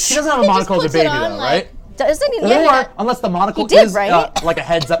 this. He doesn't have a He just monocle as a puts it baby on, though, like- right? Doesn't he? Or Yeah. unless the monocle He did, is right? like a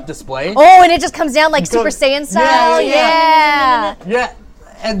heads-up display. Oh, and it just comes down like Super goes- Saiyan style. Yeah, Yeah. Yeah,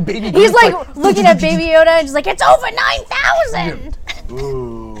 and Baby He's Groot's like looking at Baby Yoda and just like, it's over 9,000.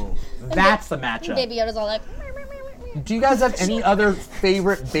 Ooh, that's the matchup. Baby Yoda's all like, Do you guys have any other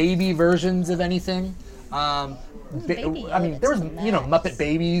favorite baby versions of anything? Baby I mean, Yoda's there was, the Muppet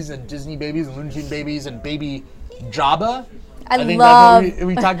Babies and Disney Babies and Looney Tune Babies and Baby Jabba. I think love. that's what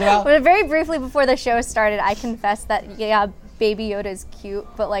we talked about. But very briefly before the show started, I confessed that Baby Yoda is cute,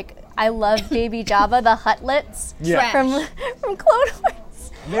 but like I love Baby Jabba, the Hutlets Yeah. from Clone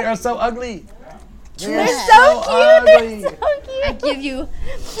Wars. They are so ugly. They're so cute. ugly. They're so cute. I give you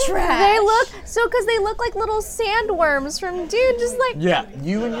trash. They look because they look like little sandworms from Dune. Just like Yeah,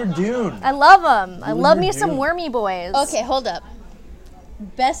 you and your Dune. I love them. I love your me some Dune. wormy boys. Okay, hold up.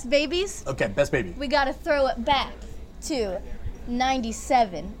 Best babies? Okay, best baby. We gotta throw it back to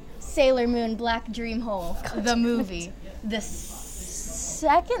 97. Sailor Moon Black Dream Hole, the movie.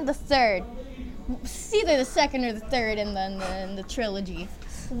 The third. It's either the second or the third in the trilogy,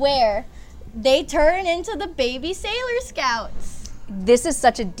 where they turn into the baby Sailor Scouts. This is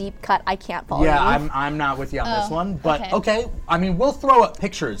such a deep cut. I can't follow Yeah, you. I'm not with you on this Oh, one, but okay. okay. I mean, we'll throw up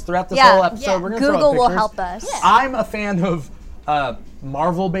pictures throughout this Yeah, whole episode. yeah. We're gonna throw Google up will pictures. help us. Yeah. I'm a fan of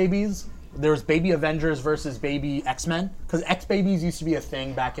Marvel babies. There's Baby Avengers versus Baby X-Men, because X-Babies used to be a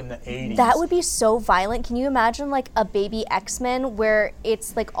thing back in the 80s. That would be so violent. Can you imagine like a baby X-Men where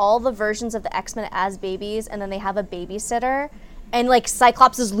it's like all the versions of the X-Men as babies and then they have a babysitter and like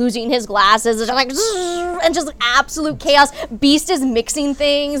Cyclops is losing his glasses and just like and just absolute chaos. Beast is mixing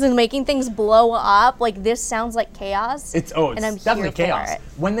things and making things blow up. Like this sounds like chaos. It's and I'm definitely here for chaos. it.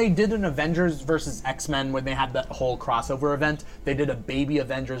 When they did an Avengers versus X-Men, when they had that whole crossover event, they did a Baby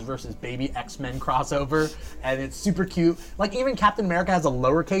Avengers versus Baby X-Men crossover, and it's super cute. Like even Captain America has a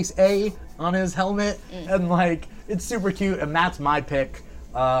lowercase a on his helmet, and like it's super cute. And that's my pick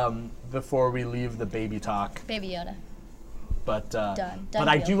before we leave the baby talk. Baby Yoda. But Done but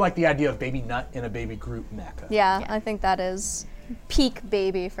I deal. do like the idea of Baby Nut in a Baby Groot mecha. Yeah, I think that is peak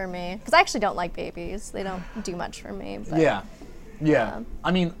baby for me. Because I actually don't like babies. They don't do much for me. But Yeah.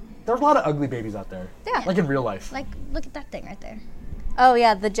 I mean, there's a lot of ugly babies out there. Yeah. Like in real life. Like, look at that thing right there. Oh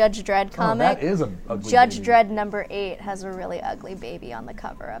yeah, the Judge Dredd Oh, comic. that is an ugly Judge baby. Dredd number 8 has a really ugly baby on the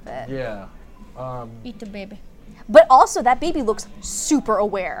cover of it. Yeah. Eat the baby. But also, that baby looks super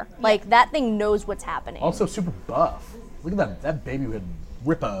aware. Like, that thing knows what's happening. Also super buff. Look at that. That baby would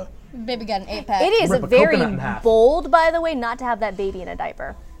rip a. Baby got an 8-pack. It is Rip a very coconut in half. bold, by the way, not to have that baby in a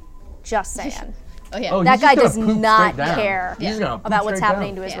diaper. Just saying. Oh yeah. Oh, That he's guy just does gonna poop not straight down. care He's gonna poop about what's straight happening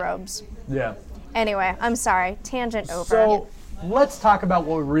down. to his Yeah. robes. Yeah. Anyway, I'm sorry. Tangent over. So let's talk about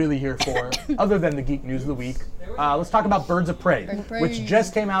what we're really here for, other than the geek news of the week. Let's talk about Birds of Prey, of Prey. which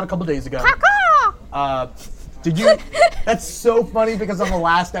just came out a couple days ago. Did you? That's so funny because on the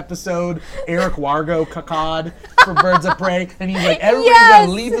last episode, Eric Wargo cacawed for Birds of Prey, and he's like, everybody's Yes!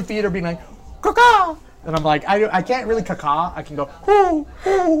 gonna leave the theater being like, cacaw, and I'm like, I can't really cacaw. I can go, hoo,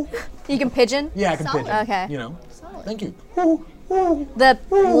 hoo. You can pigeon? Yeah, I can Solid. pigeon. Okay. You know. Thank you. Hoo, the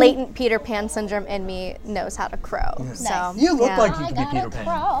latent Peter Pan syndrome in me knows how to crow. So You look yeah. like you could be Peter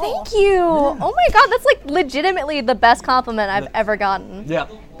Pan. Thank you. Oh my God, that's like legitimately the best compliment I've ever gotten. Yeah.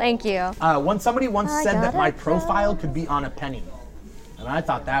 Thank you. Somebody once I said that gotta my crow. profile could be on a penny, and I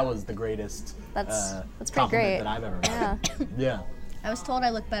thought that was the greatest That's pretty compliment great. that I've ever Yeah. heard. Yeah, I was told I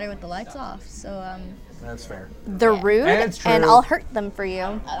look better with the lights off, so that's fair. They're rude, And it's true. and I'll hurt them for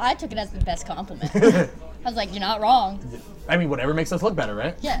you. I took it as the best compliment. I was like, you're not wrong. I mean, whatever makes us look better,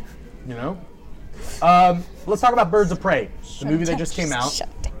 right? Yeah. You know? Let's talk about Birds of Prey, the movie that just came out.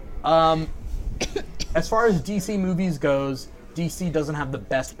 As far as DC movies goes, DC doesn't have the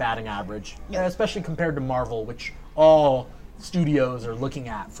best batting average, especially compared to Marvel, which all studios are looking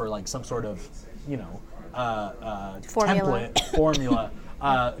at for like some sort of, template, formula.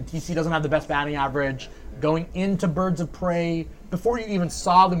 DC doesn't have the best batting average. Going into Birds of Prey, before you even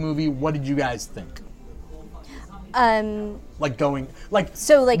saw the movie, what did you guys think? Like going, like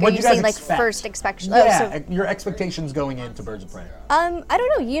So like, are what'd you guys saying like expect? first expectation? Yeah, your expectations going into Birds of Prey. I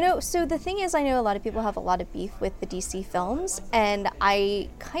don't know. So the thing is, I know a lot of people have a lot of beef with the DC films, and I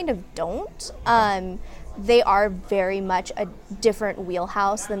kind of don't. They are very much a different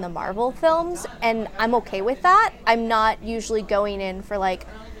wheelhouse than the Marvel films, and I'm okay with that. I'm not usually going in for like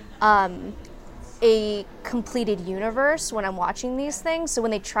a completed universe when I'm watching these things. So when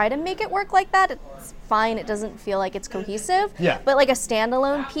they try to make it work like that, it's fine. It doesn't feel like it's cohesive. Yeah. But like a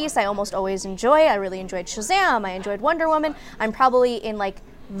standalone piece, I almost always enjoy. I really enjoyed Shazam. I enjoyed Wonder Woman. I'm probably in like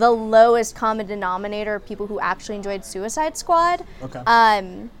the lowest common denominator of people who actually enjoyed Suicide Squad. Okay.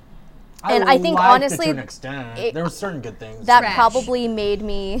 And I think liked honestly, it to an extent. There were certain good things. that Trash. probably made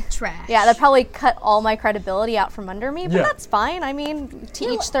me Trash. Yeah, that probably cut all my credibility out from under me. But Yeah. that's fine. I mean, to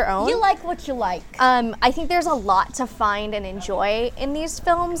each their own. You like what you like. I think there's a lot to find and enjoy in these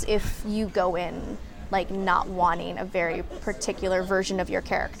films if you go in like not wanting a very particular version of your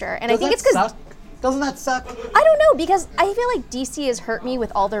character. And I think it's because Doesn't that suck? I don't know, because I feel like DC has hurt me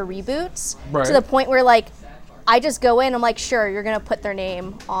with all their reboots Right. to the point where like I just go in, I'm like, sure, you're gonna put their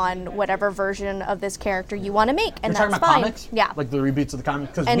name on whatever version of this character you want to make, and You're that's talking about fine. comics? Yeah. Like the reboots of the comics?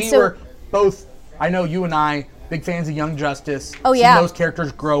 Because And we so- were both, I know you and I, big fans of Young Justice. Oh, seen yeah. those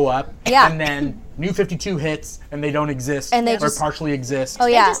characters grow up. Yeah. And then New 52 hits and they don't exist. And they or just- partially exist. Oh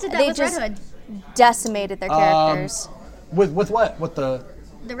They yeah, just did that they with just Red Hood. decimated their characters. With what? With the...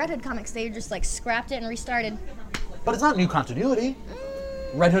 The Red Hood comics, they just like scrapped it and restarted. But it's not new continuity.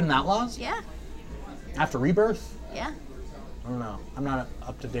 Red Hood and Outlaws? Yeah. After Rebirth? Yeah. I don't know. I'm not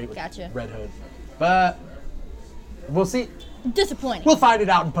up to date with Gotcha. Red Hood. But we'll see. Disappointing. We'll find it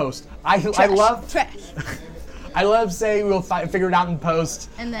out in post. I love Trash. I love saying we'll figure it out in post,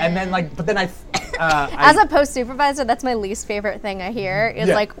 And then then- like, but then As a post supervisor, that's my least favorite thing I hear is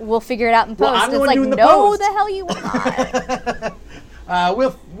Yeah. like, we'll figure it out in post. Well, I'm the it's one like, doing the no, post. the hell you will not.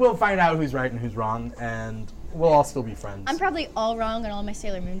 we'll find out who's right and who's wrong, and we'll all still be friends. I'm probably all wrong on all my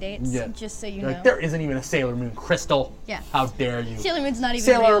Sailor Moon dates. Yeah. Just so you Like, know. there isn't even a Sailor Moon crystal. Yeah. How dare you? Sailor Moon's not even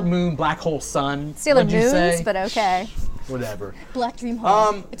Sailor real. Moon, Black Hole Sun. Sailor What'd you Moons, say? but okay. Whatever. Black Dream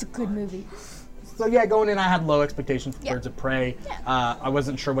Home. Um, It's a good movie. So yeah, going in, I had low expectations for Yeah. Birds of Prey. Yeah. I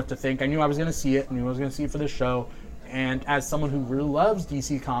wasn't sure what to think. I knew I was going to see it. I knew I was going to see it for the show. And as someone who really loves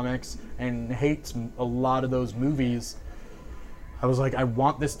DC Comics and hates a lot of those movies, I was like, I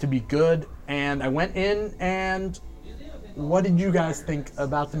want this to be good. And I went in, and what did you guys think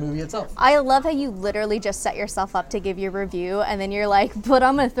about the movie itself? I love how you literally just set yourself up to give your review, and then you're like, but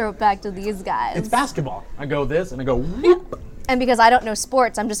I'm going to throw it back to these guys. It's basketball. I go this, and I go whoop. And because I don't know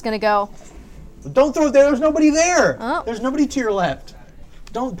sports, I'm just going to go, Don't throw it there. There's nobody there. Oh. There's nobody to your left.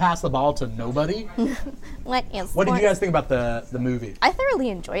 Don't pass the ball to nobody. what is What did you sports? guys think about the movie? I thoroughly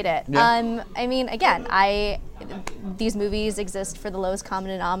enjoyed it. Yeah. I mean, again, these movies exist for the lowest common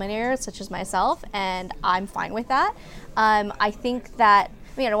denominator, such as myself, and I'm fine with that. I think that,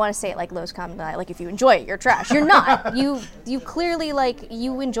 I don't want to say it like lowest common denominator, like if you enjoy it, you're trash. You're not. You clearly, like,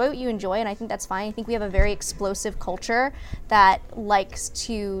 you enjoy what you enjoy, and I think that's fine. I think we have a very explosive culture that likes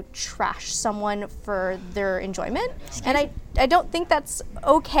to trash someone for their enjoyment, and I don't think that's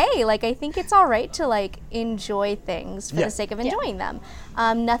okay. Like, I think it's all right to, like, enjoy things for Yeah. the sake of enjoying them.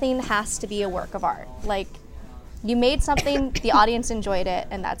 Nothing has to be a work of art. Like, you made something, the audience enjoyed it,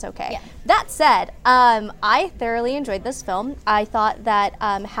 and that's okay. Yeah. That said, I thoroughly enjoyed this film. I thought that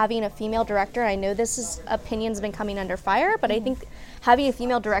having a female director, I know opinion's been coming under fire, but I think having a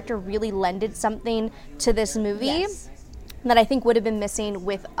female director really lended something to this movie. Yes. That I think would have been missing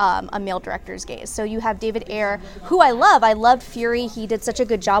with a male director's gaze. So you have David Ayer, who I love. I loved Fury. He did such a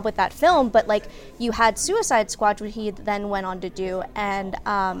good job with that film. But like, you had Suicide Squad, which he then went on to do, and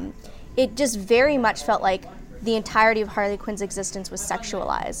it just very much felt like the entirety of Harley Quinn's existence was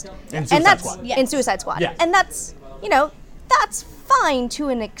sexualized. In And Suicide that's Squad. Yes. in Suicide Squad. Yeah. And that's, that's fine to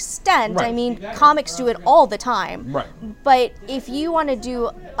an extent. Right. I mean, comics do it all the time. Right. But if you want to do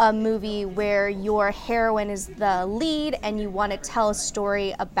a movie where your heroine is the lead and you want to tell a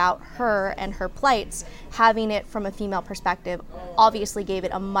story about her and her plights, having it from a female perspective obviously gave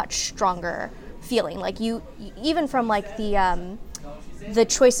it a much stronger feeling. Like even from like the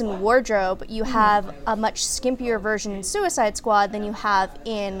choice in wardrobe, you have a much skimpier version in Suicide Squad than you have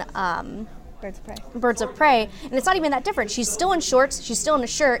in Birds of Prey, and it's not even that different. She's still in shorts, she's still in a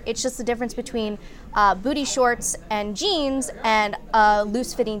shirt. It's just the difference between booty shorts and jeans and a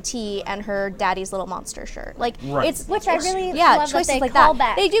loose-fitting tee and her daddy's little monster shirt. Like Right. it's Which I really yeah, love that choices they like call that.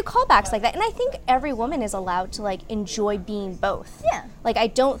 back. They do callbacks like that, and I think every woman is allowed to like enjoy being both. Yeah. Like I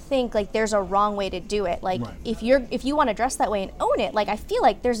don't think like there's a wrong way to do it. Like Right. if you want to dress that way and own it, like I feel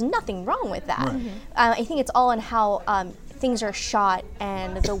like there's nothing wrong with that. Right. I think it's all in how things are shot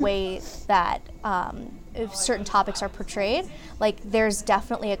and the way that if certain topics are portrayed. Like there's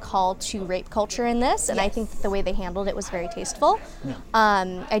definitely a call to rape culture in this, and I think that the way they handled it was very tasteful.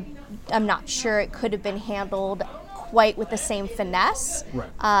 I'm not sure it could have been handled quite with the same finesse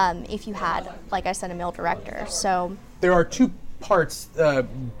Right. if you had, like I said, a male director. So There are two parts,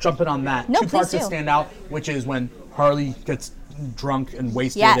 jumping on that, No, two please parts that do. stand out, which is when Harley gets drunk and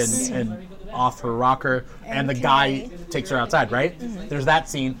wasted Yes. and off her rocker, and the guy takes her outside, right? There's that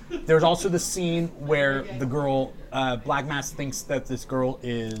scene. There's also the scene where the girl, Black Mask, thinks that this girl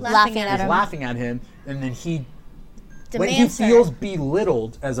is Laughing at him. laughing at him, and then when he Demands her. feels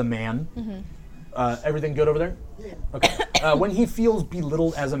belittled as a man, everything good over there? Okay. When he feels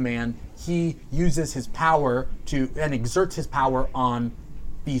belittled as a man, he uses his power and exerts his power on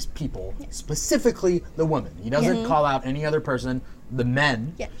these people, specifically the women. He doesn't call out any other person, the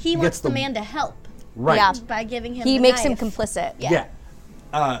men. Yeah, he gets wants the man to help Right. Yeah. by giving him he the makes him knife. complicit. Yeah.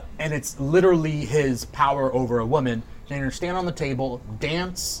 And it's literally his power over a woman. Then her stand on the table,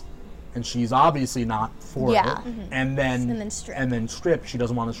 dance, and she's obviously not for Yeah. it. And then And then strip. She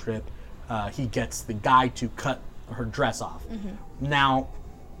doesn't want to strip. He gets the guy to cut her dress off. Now,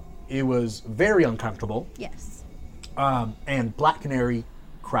 it was very uncomfortable. Yes. And Black Canary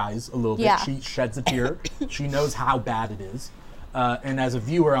cries a little bit. Yeah. She sheds a tear. She knows how bad it is. And as a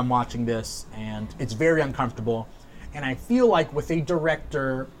viewer, I'm watching this, and it's very uncomfortable. And I feel like with a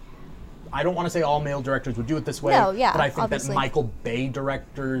director, I don't want to say all male directors would do it this way, No, yeah, but I think obviously. that Michael Bay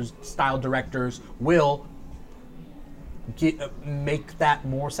style directors will make that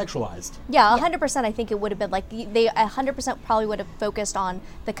more sexualized. Yeah, 100%. I think it would have been like they 100% probably would have focused on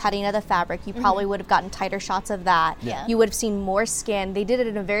the cutting of the fabric. You probably would have gotten tighter shots of that. Yeah. You would have seen more skin. They did it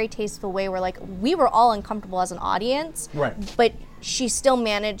in a very tasteful way where like we were all uncomfortable as an audience. Right. But she still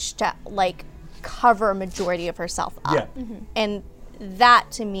managed to like cover a majority of herself up. Yeah. And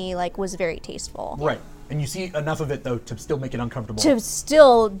that to me like was very tasteful. Right. And you see enough of it, though, to still make it uncomfortable. To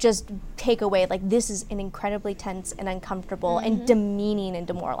still just take away like this is an incredibly tense and uncomfortable and demeaning and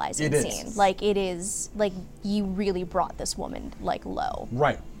demoralizing It is. scene. Like it is like you really brought this woman like low.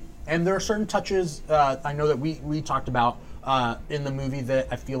 Right. And there are certain touches I know that we talked about in the movie that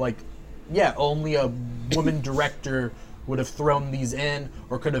I feel like, yeah, only a woman director would have thrown these in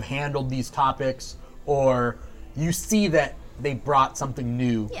or could have handled these topics, or you see that they brought something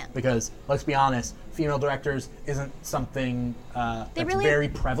new. Yeah. Because, let's be honest, female directors isn't something that's really- very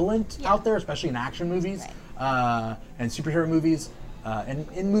prevalent out there, especially in action movies and superhero movies and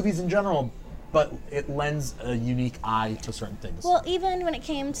in movies in general. But it lends a unique eye to certain things. Well, even when it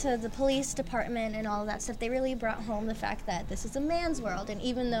came to the police department and all of that stuff, they really brought home the fact that this is a man's world, and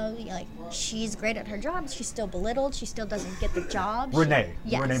even though like she's great at her job, she's still belittled. She still doesn't get the job. Renee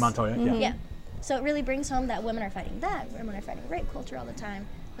Yes. Montoya. Yeah. Yeah. So it really brings home that women are fighting that. Women are fighting rape culture all the time.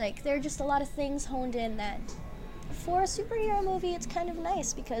 Like there are just a lot of things honed in that, for a superhero movie, it's kind of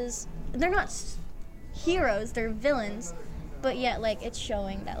nice because they're not heroes; they're villains. But yet, like, it's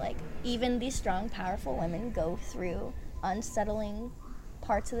showing that, like, even these strong, powerful women go through unsettling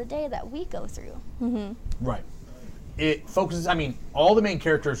parts of the day that we go through. Right. It focuses, I mean, all the main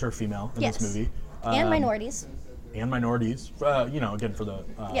characters are female in Yes. this movie. And minorities. And minorities, again, for the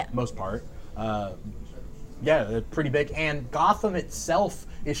Yeah. most part. Yeah, they're pretty big. And Gotham itself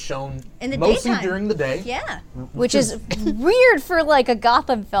is shown In the mostly daytime. during the day. Yeah. Which is weird for like a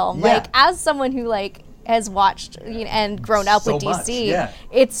Gotham film. Yeah. Like as someone who like has watched and grown up So with much, DC, yeah.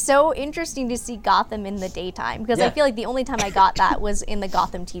 it's so interesting to see Gotham in the daytime because I Yeah. feel like the only time I got that was in the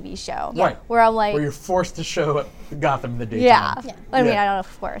Gotham TV show. Right. Where I'm like, Where you're forced to show Gotham in the daytime. yeah. Yeah. I mean, Yeah. I don't know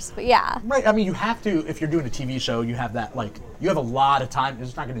of course, but yeah. Right, I mean, you have to, if you're doing a TV show, you have that, like, you have a lot of time.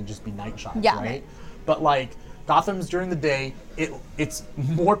 It's not going to just be night shots, Yeah. right? But, like, Gotham's during the day. It's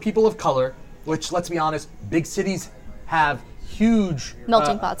more people of color, which, let's be honest, big cities have huge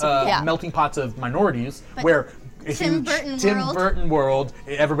Melting pots of- melting pots of minorities. Where if Tim Burton world,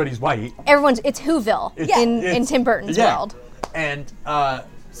 everybody's white. It's Whoville in Tim Burton's world. And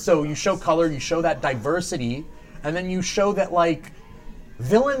so you show color, you show that diversity, and then you show that, like,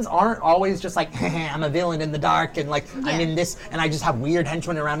 villains aren't always just like, I'm a villain in the dark, and like, I'm in this, and I just have weird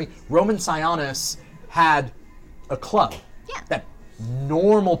henchmen around me. Roman Sionis had a club that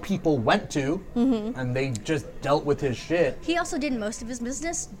normal people went to, and they just dealt with his shit. He also did most of his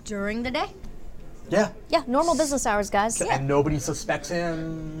business during the day. Yeah. Yeah, normal business hours, guys. And nobody suspects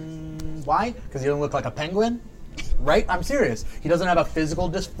him. Why? Because he doesn't look like a penguin? Right? I'm serious. He doesn't have a physical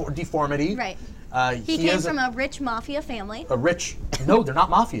deformity. Right. He came is from a rich mafia family. No, they're not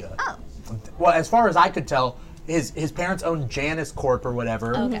mafia. Oh. Well, as far as I could tell, his parents owned Janus Corp or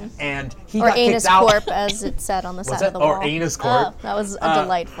whatever, and he Or got Anus kicked out. Corp, as it said on the side of the wall. Or Anus Corp. Oh, that was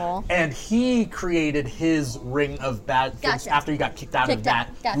delightful. And he created his ring of bad things Gotcha. after he got kicked out of that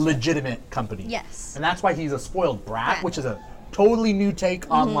legitimate company. Yes. And that's why he's a spoiled brat, which is a totally new take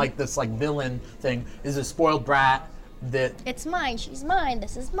on like this like villain thing. Is a spoiled brat that It's mine, she's mine,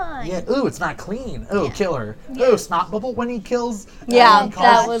 this is mine. ooh, it's not clean. Ooh, kill her. Ooh, Snot Bubble when he kills. Yeah, he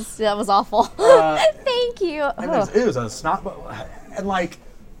calls- that was awful. Thank you. And it was a snot bubble. And like,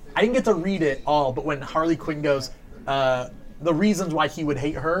 I didn't get to read it all, but when Harley Quinn goes, the reasons why he would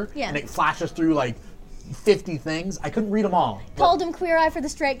hate her, and it flashes through like 50 things, I couldn't read them all. Called him queer eye for the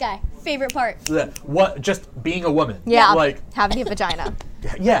straight guy. Favorite part. What? Just being a woman. Yeah, Like, having a vagina.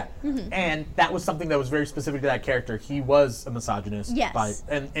 yeah. And that was something that was very specific to that character. He was a misogynist. Yes.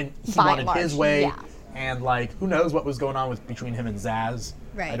 And he By wanted and large, his way. yeah. And like, who knows what was going on between him and Zaz.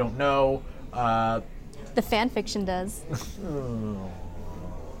 Right. I don't know. The fan fiction does.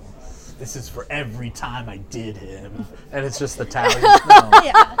 This is for every time I did him. And it's just the Italian smell.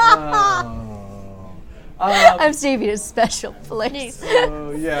 I'm saving a special place.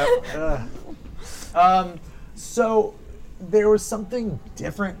 Oh, yeah. So there was something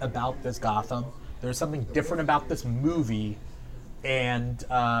different about this Gotham. There was something different about this movie. And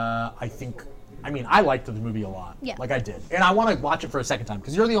I liked the movie a lot. Yeah. Like I did. And I want to watch it for a second time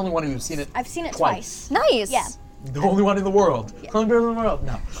because you're the only one who's seen it. I've seen it twice. Nice. Yeah. The only one in the world. The only person in the world.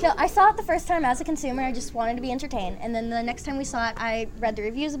 No. No, I saw it the first time as a consumer. I just wanted to be entertained. And then the next time we saw it, I read the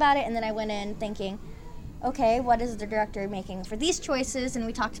reviews about it, and then I went in thinking, okay, what is the director making for these choices? And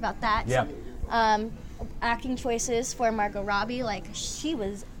we talked about that. Yeah. Acting choices for Margot Robbie, like she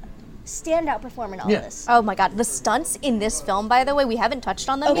was standout performer in all Yeah. this. Oh my god, the stunts in this film, by the way, we haven't touched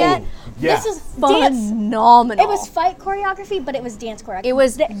on them yet. Yeah. This is dance. Phenomenal. It was fight choreography, but it was dance choreography. It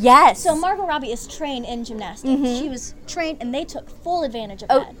was, yes. So Margot Robbie is trained in gymnastics. She was trained, and they took full advantage of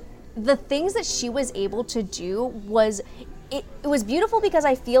Oh, that. the things that she was able to do was it was beautiful because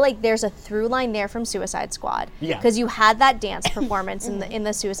I feel like there's a through line there from Suicide Squad. Yeah. Because you had that dance performance in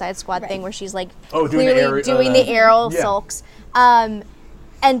the Suicide Squad thing where she's like doing the clearly aerial- doing the aerial yeah. silks.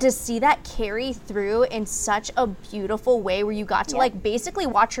 And to see that carry through in such a beautiful way where you got to like basically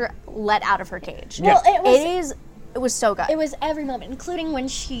watch her let out of her cage. Yeah. Well, It was so good. it was every moment, including when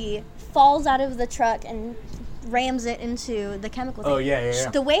she falls out of the truck and rams it into the chemical thing. Oh, yeah.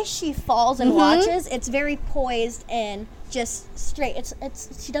 The way she falls and watches, it's very poised and just straight.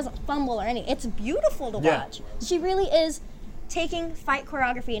 It's she doesn't fumble or anything. It's beautiful to Yeah. watch. She really is taking fight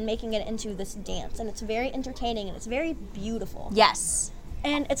choreography and making it into this dance, and it's very entertaining and it's very beautiful. yes.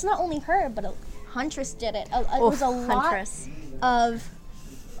 And it's not only her, but Huntress did it. It was a Huntress. lot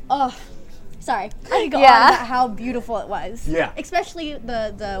of, sorry, I could go Yeah. on about how beautiful it was. Yeah. Especially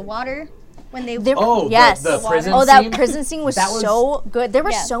the water when they. Yes. the prison Oh, that scene? prison scene was, That was- so good. There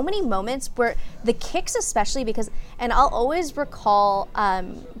were Yeah. so many moments where the kicks, especially because, and I'll always recall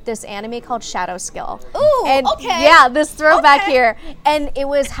this anime called Shadow Skill. Ooh, and okay. Yeah, this throwback Okay. here, and it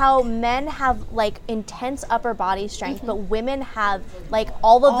was how men have like intense upper body strength, but women have like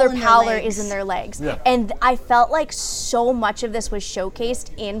all of All their in their power legs. is in their legs. Yeah. And I felt like so much of this was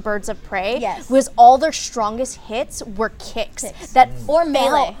showcased in Birds of Prey. Yes. Was all their strongest hits were kicks. That Or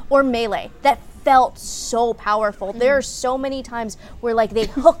melee. or melee that felt so powerful. There are so many times where like they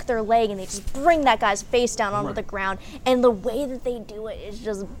hook their leg and they just bring that guy's face down onto the ground, and the way that they do it is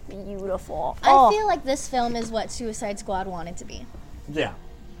just beautiful. I feel like this film is what Suicide Squad wanted to be. Yeah.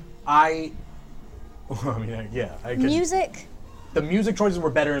 I could, Music. the music choices were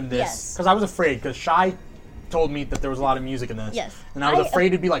better in this Yes. because I was afraid because Shai told me that there was a lot of music in this. Yes. And I was I afraid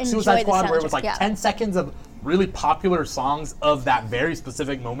it'd be like enjoy Suicide the Squad where it was soundtrack, like yeah. 10 seconds of really popular songs of that very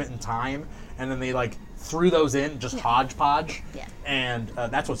specific moment in time, and then they like threw those in just hodgepodge. Yeah. And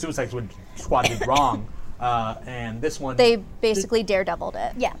that's what Suicide Squad did wrong. and this one They basically daredeviled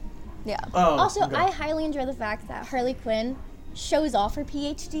it. Yeah. Yeah. Oh, Also, okay. I highly enjoy the fact that Harley Quinn shows off her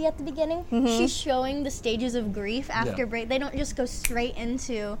PhD at the beginning. She's showing the stages of grief after break. They don't just go straight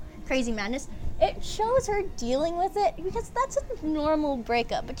into crazy madness. It shows her dealing with it because that's a normal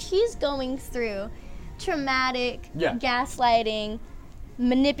breakup, but she's going through traumatic gaslighting,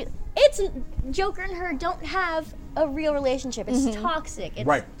 It's Joker and her don't have a real relationship. It's toxic.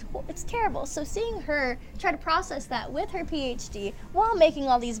 It's terrible. So seeing her try to process that with her PhD while making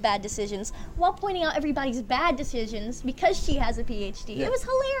all these bad decisions, while pointing out everybody's bad decisions because she has a PhD, it was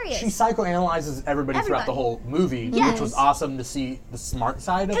hilarious. She psychoanalyzes everybody throughout the whole movie, which was awesome to see the smart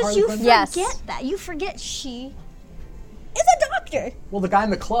side of Harley Quinn. Because you forget that. You forget she is a doctor. Well, the guy in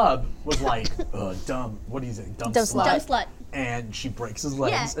the club was like, dumb, what do you say, dumb slut. Dumb slut. And she breaks his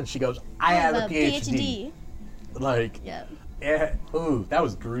legs, and she goes, I have a PhD. Like, ooh, that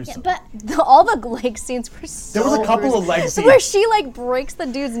was gruesome. But all the leg scenes were so there was a couple of leg scenes where she like breaks the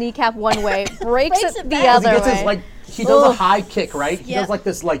dude's kneecap one way, breaks it the back. other he gets way. his, like, he does a high kick, right? He does like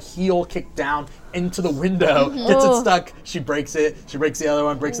this like heel kick down into the window, gets it stuck, she breaks it, she breaks the other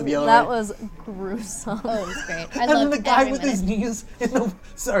one, breaks it the other That way. was gruesome. it was great. I And then loved the guy every with minute. his knees in the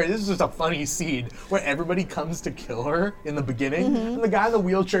sorry, this is just a funny scene where everybody comes to kill her in the beginning, and the guy in the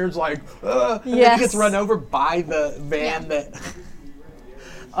wheelchair is like, and then he gets run over by the van that.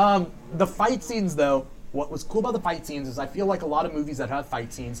 The fight scenes, though, what was cool about the fight scenes is I feel like a lot of movies that have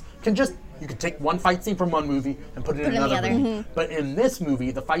fight scenes you can take one fight scene from one movie and put it in another movie. But in this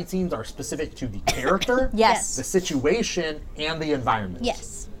movie, the fight scenes are specific to the character, the situation, and the environment.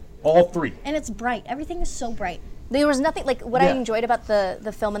 Yes. All three. And it's bright. Everything is so bright. There was nothing like what I enjoyed about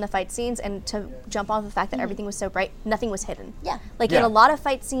the film and the fight scenes, and to jump off the fact that everything was so bright, nothing was hidden. Yeah. Like in a lot of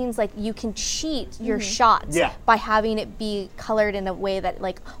fight scenes, like you can cheat your shots by having it be colored in a way that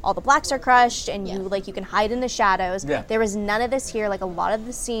like all the blacks are crushed and you can hide in the shadows. Yeah. There was none of this here. Like a lot of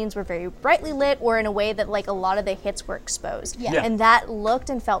the scenes were very brightly lit or in a way that like a lot of the hits were exposed. Yeah. And that looked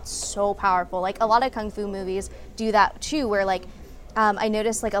and felt so powerful. Like a lot of kung fu movies do that too, where like I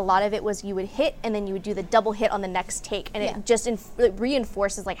noticed like a lot of it was you would hit and then you would do the double hit on the next take, and it just it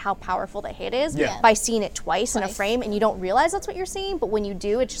reinforces like how powerful the hit is by seeing it twice in a frame, and you don't realize that's what you're seeing, but when you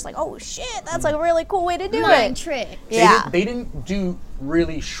do, it's just like, oh shit, that's like a really cool way to do Mind it. trick. Yeah. They didn't do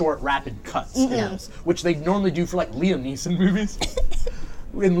really short, rapid cuts in this, which they normally do for like Liam Neeson movies.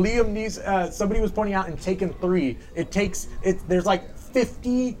 When Liam Neeson, somebody was pointing out in Taken 3, there's like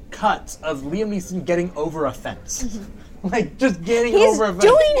 50 cuts of Liam Neeson getting over a fence. Like, just getting over a fence.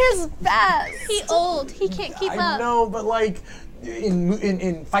 He's doing his best. He's old. He can't keep up. I know, but like,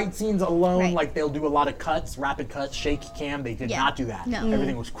 in fight scenes alone, like they'll do a lot of cuts, rapid cuts, shaky cam. They did not do that. No.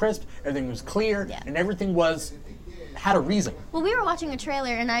 Everything was crisp, everything was clear, and everything had a reason. Well, we were watching a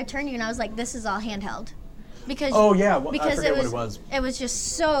trailer, and I turned to you, and I was like, this is all handheld. Because I forget what it was. It was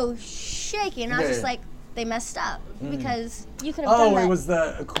just so shaky, and I was just like, they messed up because you could have done that. Oh, it was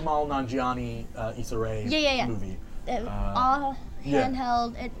the Kumail Nanjiani Issa Rae movie. All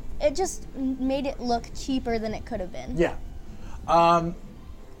handheld. It just made it look cheaper than it could have been. Yeah.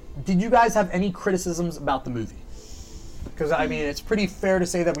 Did you guys have any criticisms about the movie? Because I mean, it's pretty fair to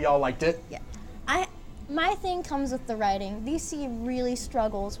say that we all liked it. Yeah. My thing comes with the writing. DC really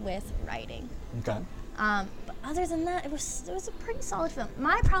struggles with writing. Okay. But other than that, it was a pretty solid film.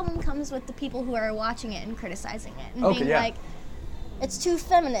 My problem comes with the people who are watching it and criticizing it and being like, it's too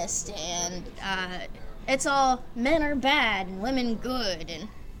feminist and it's all men are bad and women good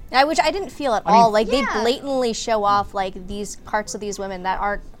and. Which I didn't feel at all. Like they blatantly show off like these parts of these women that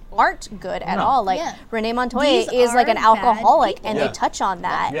aren't good at all. Like Renee Montoya is like an alcoholic, and they touch on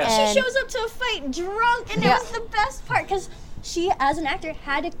that. Yeah. She shows up to a fight drunk, and it was the best part because she, as an actor,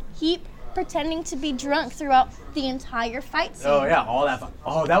 had to keep pretending to be drunk throughout the entire fight scene. Oh yeah, all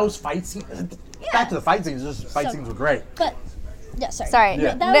that. Those fight scenes. Back to the fight scenes. Those fight scenes were great. But sorry. Sorry.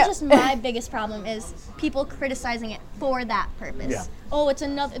 That was just my biggest problem is people criticizing it for that purpose. Yeah. Oh, it's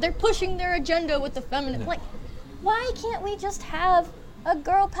another. They're pushing their agenda with the feminine. Like, why can't we just have a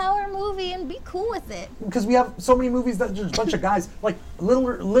girl power movie and be cool with it? Because we have so many movies that just a bunch of guys, like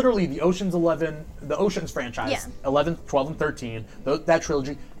literally the Ocean's franchise, 11, 12, and 13, that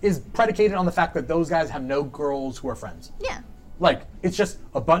trilogy is predicated on the fact that those guys have no girls who are friends. Yeah. Like, it's just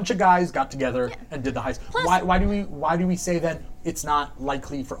a bunch of guys got together and did the heist. Plus, why do we say then it's not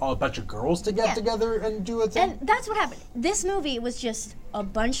likely for a bunch of girls to get together and do a thing? And that's what happened. This movie was just a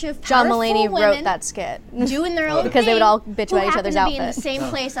bunch of John powerful Mulaney women wrote that skit. doing their own Because they would thing all bitch about each other's who happened to be in outfit. the same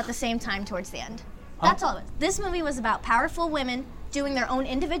place at the same time towards the end. That's all of it. This movie was about powerful women doing their own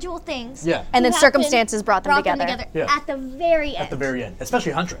individual things. Yeah. And then who circumstances brought them together. Yeah. at the very end. At the very end,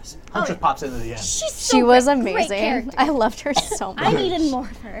 especially Huntress. Huntress pops into the end. She's so She was great amazing. character. I loved her so much. I needed more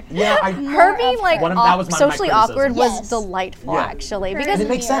of her. Yeah, Her being like that was my socially criticism. awkward was Yes. delightful, Yeah. actually. Her Because And it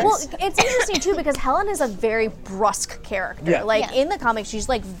makes sense. well, it's interesting too because Helen is a very brusque character. Yeah. Like Yeah. in the comics, she's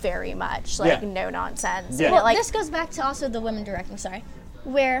like very much like Yeah. no nonsense. Yeah. And Well, it, like this goes back to also the women directing,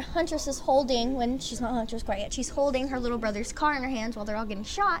 where Huntress is holding, when she's not Huntress quite yet, she's holding her little brother's car in her hands while they're all getting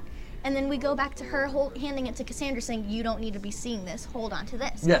shot. And then we go back to her handing it to Cassandra saying, you don't need to be seeing this, hold on to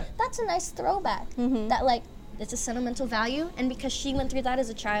this. Yeah. That's a nice throwback. That like, it's a sentimental value, and because she went through that as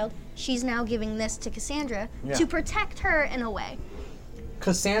a child, she's now giving this to Cassandra Yeah. to protect her in a way.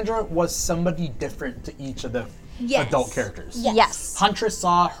 Cassandra was somebody different to each of the Yes. adult characters. yes. Huntress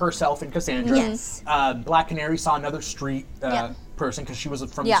saw herself in Cassandra. Yes. Black Canary saw another street Yeah. person because she was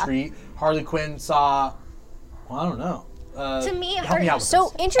from Yeah. the street. Harley Quinn saw, well, I don't know. To me, help me out with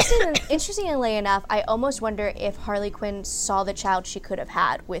So this. interestingly enough, I almost wonder if Harley Quinn saw the child she could have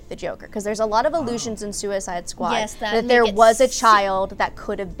had with the Joker, because there's a lot of allusions in Suicide Squad Yes, that there make it was a child that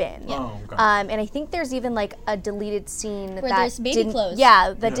could have been. Oh, okay. And I think there's even like a deleted scene Where that there's baby didn't, clothes.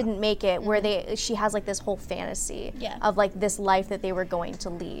 yeah, that didn't make it, where she has like this whole fantasy Yeah. of like this life that they were going to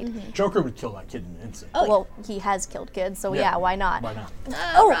lead. Joker would kill that kid in an instant. Well, he has killed kids, so yeah, why not? Why not?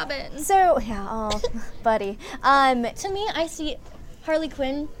 Oh, Robin. So yeah, oh, buddy. To me, I see Harley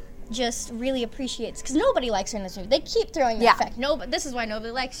Quinn just really appreciates, because nobody likes her in this movie. They keep throwing that Yeah. fact. No, but this is why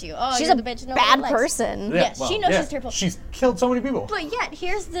nobody likes you. Oh, She's you're a the bitch nobody bad likes. person. Yes, she knows she's terrible. She's killed so many people. But yet,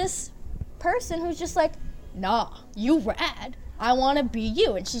 here's this person who's just like, nah, you rad. I want to be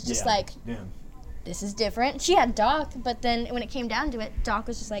you. And she's just like, yeah. this is different. She had Doc, but then when it came down to it, Doc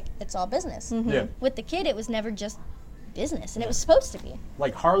was just like, it's all business. Yeah. With the kid, it was never just business, and it was supposed to be.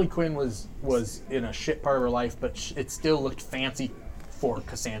 Like Harley Quinn was in a shit part of her life, but it still looked fancy for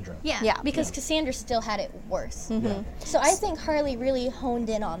Cassandra. Yeah, because Cassandra still had it worse. Yeah. So I think Harley really honed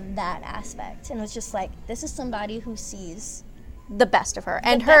in on that aspect and was just like, this is somebody who sees The best of her,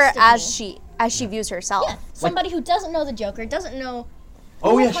 and her best of as she views herself. somebody who doesn't know the Joker, doesn't know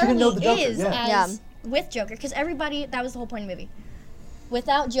Oh who yeah, she didn't know the Harley Joker. is Yeah. as with Joker, because everybody, that was the whole point of the movie.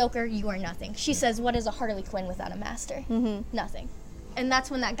 Without Joker, you are nothing. She says, what is a Harley Quinn without a master? Nothing. And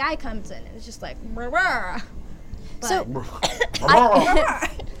that's when that guy comes in, and it's just like, brr, brr. So But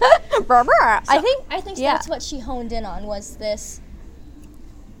I think that's what she honed in on, was this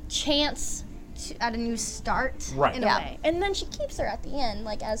chance at a new start Right. in a way. And then she keeps her at the end,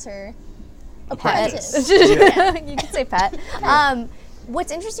 like as her Apprentice. apprentice. you could say pet.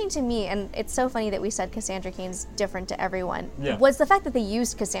 What's interesting to me, and it's so funny that we said Cassandra Cain's different to everyone, Yeah. was the fact that they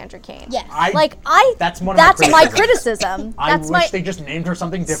used Cassandra Cain. Yes. That's one of my my criticisms. criticism. I That's wish they just named her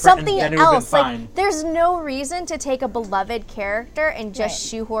something different and then it would have been else. fine. Like, there's no reason to take a beloved character and just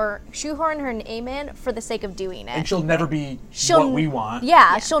shoehorn her name in for the sake of doing it. And she'll never be what we want.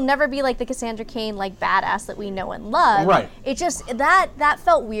 Yeah, she'll never be like the Cassandra Cain like badass that we know and love. Right. It just that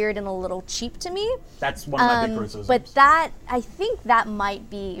felt weird and a little cheap to me. That's one of my big criticisms. But I think that might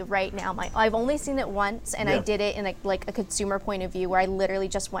be right now. I've only seen it once, and I Yeah. did it in a consumer point of view where I literally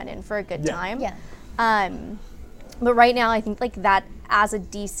just went in for a good Yeah. time. Yeah. But right now, I think like that as a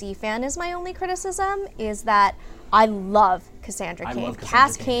DC fan is my only criticism is that I love Cassandra I Cain. love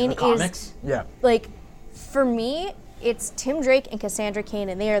Cass Cassandra Cain in the comics. Yeah. like for me, it's Tim Drake and Cassandra Cain,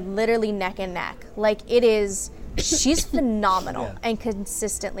 and they are literally neck and neck. Like it is. She's phenomenal Yeah. and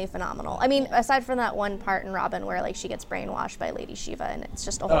consistently phenomenal. I mean, aside from that one part in Robin where like she gets brainwashed by Lady Shiva and it's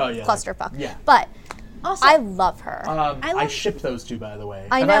just a whole clusterfuck. yeah. But Also, I love her. I ship those two, by the way.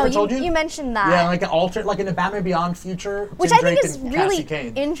 I Have know I ever told you? you mentioned that. Yeah, like an alter, like in a Batman Beyond future. Which Tim I think Drake is and really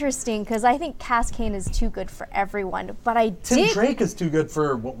Cassie Cain. interesting because I think Cass Cain is too good for everyone. But I Tim Drake is too good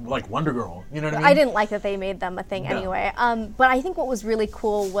for like Wonder Girl. You know what I mean? I didn't like that they made them a thing anyway. But I think what was really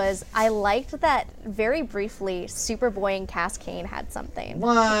cool was I liked that very briefly Superboy and Cass Cain had something.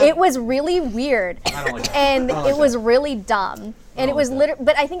 What? It was really weird. I don't like that. And I don't like it was that. really dumb. And it like was that. literally,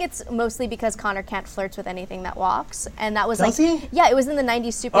 but I think it's mostly because Connor can't flirts with anything that walks, and that was Does like, he? yeah, it was in the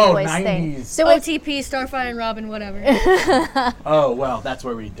 '90s Oh, Superboys thing. 90s. So it's OTP, Starfire, and Robin, whatever. Oh well, that's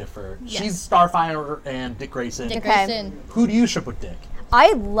where we differ. She's Starfire and Dick Grayson. Dick Okay. Grayson. Who do you ship with Dick?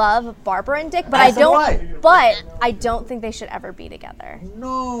 I love Barbara and Dick, but As do I. But I don't think they should ever be together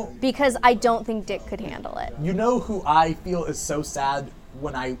No. because I don't think Dick could handle it. You know who I feel is so sad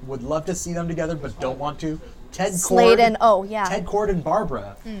when I would love to see them together but don't want to? Ted Slade Cord. and yeah. Ted Cord and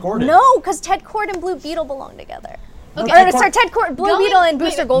Barbara Gordon. No, because Ted Cord and Blue Beetle belong together. No, Or sorry, Ted Cord, Blue Going- Beetle, and wait,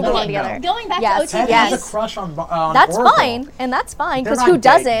 Booster wait, Gold okay, belong together. Going back Yes. to OTP. Ted Yes. has a crush on That's Oracle. fine, and that's fine They're because not who gay.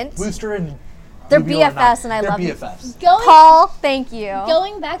 doesn't? Booster and They're movie or not. BFFs, and I They're love it. BFFs. Paul, thank you.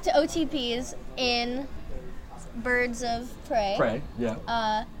 Going back to OTPs in Birds of Prey. Prey,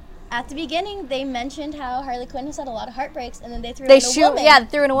 yeah. At the beginning, they mentioned how Harley Quinn has had a lot of heartbreaks, and then they threw They in a shoot, woman. yeah,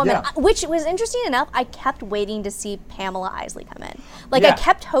 threw in a woman, Yeah. which was interesting enough. I kept waiting to see Pamela Isley come in. Like, Yeah. I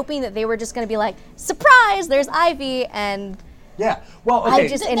kept hoping that they were just going to be like, surprise, there's Ivy, and Yeah. Well, okay.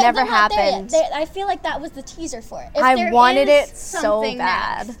 it never They're not there yet. happened. I feel like that was the teaser for it. If I there wanted is it so something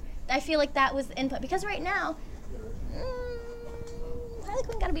bad. next, I feel like that was the input, because right now, Harley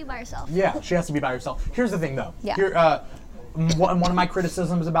Quinn gotta be by herself. Yeah, she has to be by herself. Here's the thing, though. Yeah. Here, one of my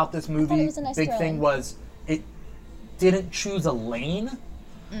criticisms about this movie, it was a nice big throw thing in. was it didn't choose a lane.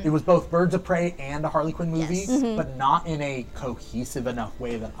 It was both Birds of Prey and a Harley Quinn movie, Yes. Mm-hmm. but not in a cohesive enough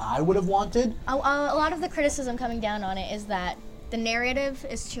way that I would have wanted. A lot of the criticism coming down on it is that the narrative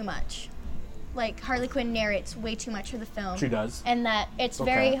is too much. Like, Harley Quinn narrates way too much for the film. She does. And that it's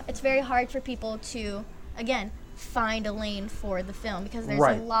Okay. very hard for people to, again, find a lane for the film, because there's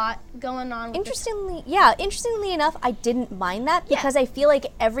Right. a lot going on with Interestingly enough, I didn't mind that because I feel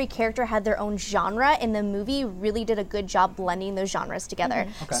like every character had their own genre, and the movie really did a good job blending those genres together.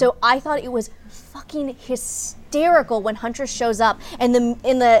 Okay. So I thought it was fucking hysterical when Huntress shows up, and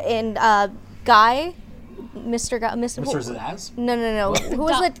Guy, Mr. Zaz? No. Who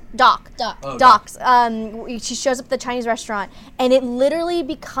was Doc. it? Doc. Doc. Oh, Doc's. She shows up at the Chinese restaurant, and it literally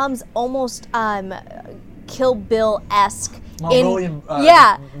becomes almost Kill Bill-esque. Mongolian,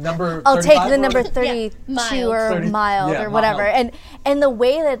 yeah. number I'll take 35 the or- number 32 Mild. or 30 mild yeah, or whatever. mild. And the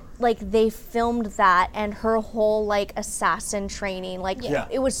way that like they filmed that and her whole like assassin training, like Yeah.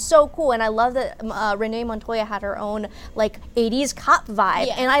 it was so cool. And I love that Renee Montoya had her own like 80s cop vibe.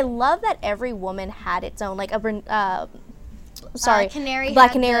 Yeah. And I love that every woman had its own like Canary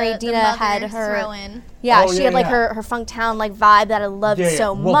Black had Canary. the Dina mother had her. throw in. Yeah, Oh, she yeah, had like yeah. her Funktown like vibe that I loved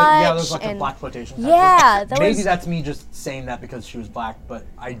so Well, much. yeah, there's like a and black quotation. type Yeah, thing. that Maybe was- that's me just saying that because she was black, but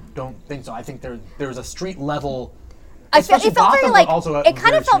I don't think so. I think there's a street level. it felt especially very Gotham, like but also a it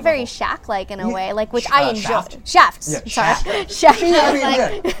kind of felt street very level. Shack-like in a Yeah. way, like which I enjoyed. Shaft? Shafts. Yeah, Sorry, Shaft. Shaft. I mean,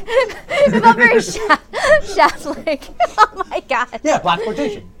 yeah. It felt very Shaft-like. Oh my god. Yeah, black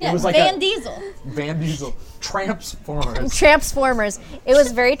quotation. Yeah, It was like Van a Diesel. Van Diesel. Transformers. Transformers. It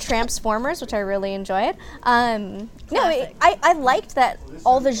was very Transformers, which I really enjoyed. No, Classic. I liked that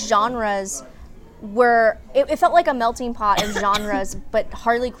all the genres were. It felt like a melting pot of genres, but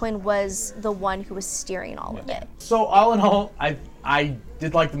Harley Quinn was the one who was steering all of it. So all in all, I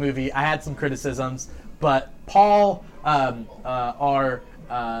did like the movie. I had some criticisms, but Paul, our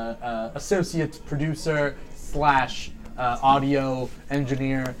associate producer / audio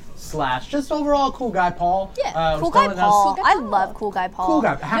engineer / just overall cool guy, Paul. Yeah, was Cool Guy telling Paul. us- I love Cool Guy Paul. Cool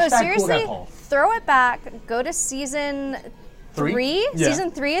Guy- No, hashtag Cool Guy seriously, Paul. throw it back. Go to season three. Yeah.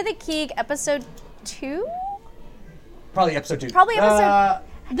 Season 3 of The Keeg, episode 2? Probably episode 2. Probably episode-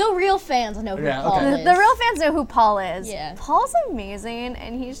 The real fans know who Yeah, Paul okay. is. The real fans know who Paul is. Yeah. Paul's amazing,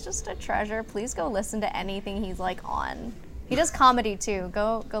 and he's just a treasure. Please go listen to anything he's like on. He does comedy too.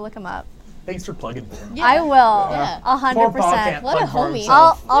 Go look him up. Thanks for plugging for him. Yeah. I will. Yeah. Poor Paul can't 100%. What a plug for homie.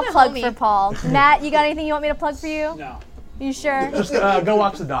 himself. I'll What a plug homie. for Paul. Matt, you got anything you want me to plug for you? No. You sure? Just go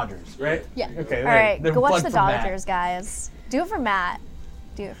watch the Dodgers, right? Yeah. Okay. All right, they're go watch plugged the for Matt. Dodgers, guys. Do it for Matt.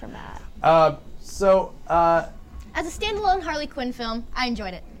 Do it for Matt. So, As a standalone Harley Quinn film, I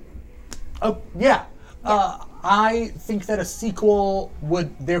enjoyed it. oh yeah. I think that a sequel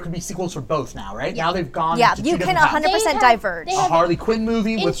there could be sequels for both now, right? Now they've gone Yeah, to you two can different paths. 100% diverge. They A have Harley Quinn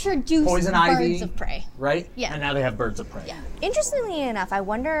movie with introduced Poison Birds Ivy, of Prey. right? Yeah. And now they have Birds of Prey. Yeah. Interestingly enough, I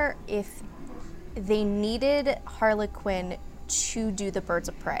wonder if they needed Harley Quinn to do the Birds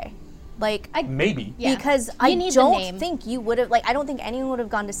of Prey. Like, Maybe. Yeah. because You I need the don't name. think you would have, like, I don't think anyone would have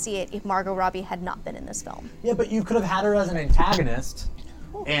gone to see it if Margot Robbie had not been in this film. Yeah, but you could have had her as an antagonist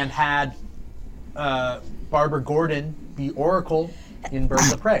and had Barbara Gordon be Oracle in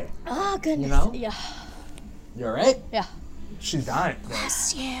Birds of Prey. Oh, goodness. You know? Yeah. You alright? Yeah. She's dying.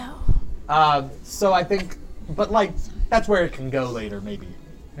 Bless you. So I think, but like, that's where it can go later, maybe.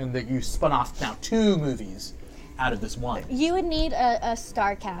 And that you spun off now 2 movies out of this one. You would need a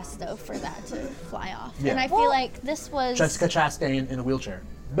star cast, though, for that to fly off. Yeah. And I feel like this was... Jessica Chastain in a wheelchair.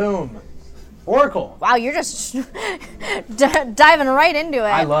 Boom. Oracle. Wow, you're just diving right into it.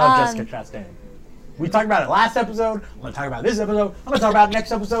 I love Jessica Chastain. We talked about it last episode. I'm going to talk about this episode. I'm going to talk about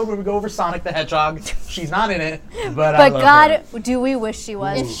next episode when we go over Sonic the Hedgehog. She's not in it, but I But love God, her. do we wish she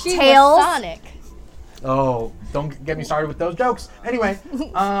was. If she Tails. was Sonic. Oh, don't get me started with those jokes. Anyway,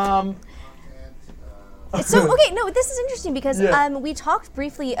 So okay, no, this is interesting because Yeah. we talked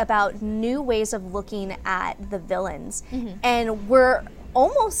briefly about new ways of looking at the villains, Mm-hmm. and we're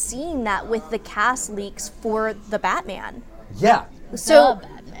almost seeing that with the cast leaks for the Batman. Yeah. So, The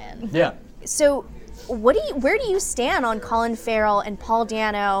Batman. Yeah. so where do you stand on Colin Farrell and Paul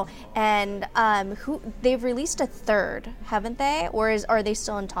Dano and who they've released a third, haven't they? Or are they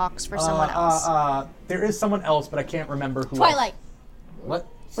still in talks for someone else? There is someone else, but I can't remember who. Twilight. What?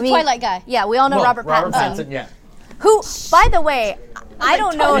 The Twilight guy. Yeah, we all know Well, Robert Pattinson. Yeah. Who, by the way, I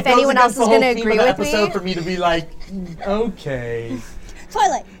don't know if It goes anyone else against is the going to whole theme agree of the with episode me. for me to be like, okay.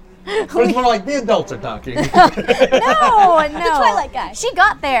 Twilight. But it's more like the adults are talking. No. The Twilight guy. She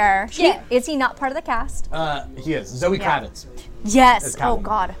got there. Yeah. Is he not part of the cast? He is. Zoe Kravitz. Yes. It's Oh Catwoman.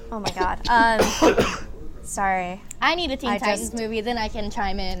 God. Oh my God. Sorry. I need a Teen I Titans just movie, then I can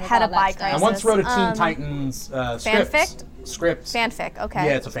chime in with had all a that bike stuff. I crisis. once wrote a Teen Titans script. Fanfic. Okay.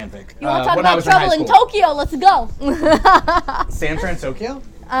 Yeah, it's a fanfic. You want to talk when I about was in high trouble in school. Tokyo? Let's go. San Francisco?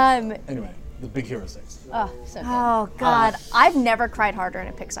 Um. Anyway, the Big Hero 6. Oh, so good. Oh God. I've never cried harder in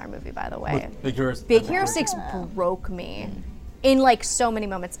a Pixar movie. By the way. Big Hero Big Hero 6 broke me in like so many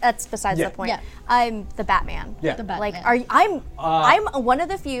moments. That's besides Yeah. the point. Yeah. I'm the Batman. Yeah. The Batman. Like, I'm one of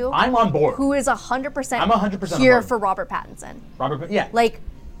the few I'm on board. who is 100% I'm 100% on here board. for Robert Pattinson. Robert, yeah. Like,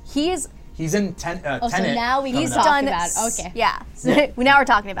 he's He's in so Tenet. now we can coming talk up. done. about it. Okay. Yeah. Now we're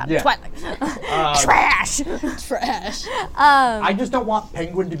talking about it. Yeah. Twilight. Trash. Trash. I just don't want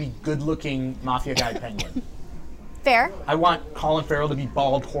Penguin to be good-looking mafia guy Penguin. Fair. I want Colin Farrell to be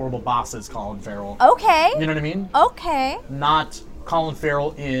bald, horrible bosses Colin Farrell. Okay. You know what I mean? Okay. Not Colin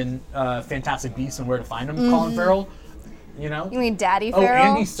Farrell in Fantastic Beasts and Where to Find Him. Colin Farrell. You know? You mean Daddy Oh, Farrell?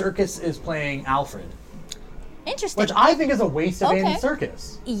 Andy Serkis is playing Alfred, Interesting. which I think is a waste of Okay. Andy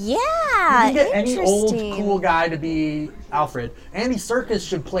Serkis. Yeah. You can get any old interesting. cool guy to be Alfred. Andy Serkis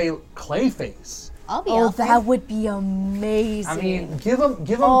should play Clayface. I'll be Oh, Alfred. that would be amazing. I mean, give him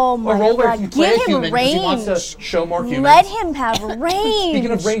Oh a my role where God, he play a give him human because he wants to range. show more humans. Let him have range.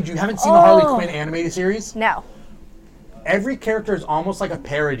 Speaking of range, you haven't seen the Harley Oh. Quinn animated series? No. Every character is almost like a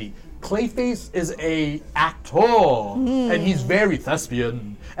parody. Clayface is a actor, and he's very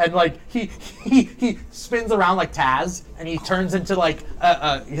thespian, and like he spins around like Taz, and he turns into like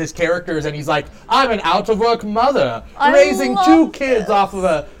his characters, and he's like, I'm an out of work mother raising love 2 kids off of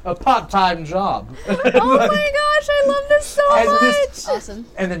a part-time job. Oh my gosh, I love this so And much. this- Awesome.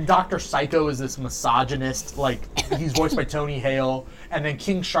 And then Dr. Psycho is this misogynist, like he's voiced by Tony Hale, and then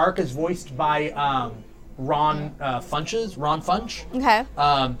King Shark is voiced by Ron Funch. Okay.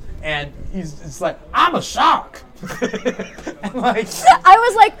 And it's like, I'm a shark. And like, I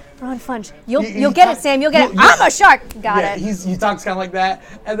was like, Ron Funch, you'll get it, Sam. You'll get it. I'm a shark. Got yeah, it. he talks kind of like that.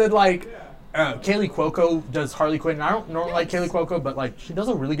 And then like, Kaylee Cuoco does Harley Quinn. And I don't normally like Kaylee Cuoco, but like she does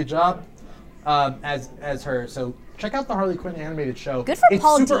a really good job as her. So check out the Harley Quinn animated show. Good for it's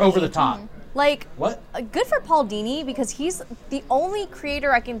Paul super Dini. over the top. Like, What? good for Paul Dini because he's the only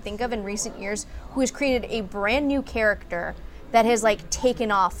creator I can think of in recent years who has created a brand new character that has like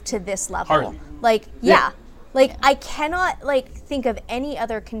taken off to this level. Harley. Like, Yeah. yeah. Like, I cannot like think of any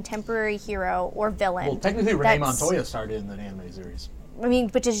other contemporary hero or villain. Well, technically, Renee that's- Montoya started in the animated series. I mean,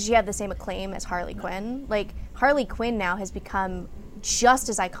 but does she have the same acclaim as Harley Quinn? Like, Harley Quinn now has become just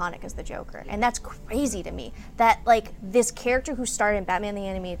as iconic as the Joker, and that's crazy to me. That like this character who started in Batman the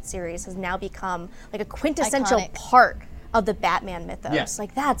Animated Series has now become like a quintessential Iconic. part of the Batman mythos. Yeah.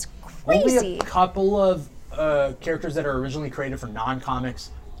 Like that's Only crazy. a couple of characters that are originally created for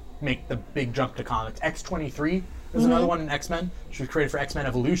non-comics make the big jump to comics. X-23 is another one in X-Men. She was created for X-Men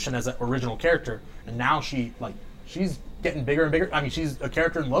Evolution as an original character, and now she's getting bigger and bigger. I mean, she's a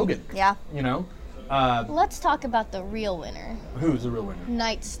character in Logan. Yeah. You know, Let's talk about the real winner, who's the real winner?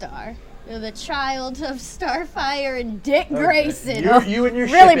 Night Star. You're the child of Starfire and Dick Grayson. You and your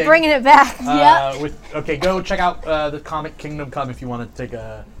Really shipping, bringing it back. Okay, go check out the Comic Kingdom Come if you want to take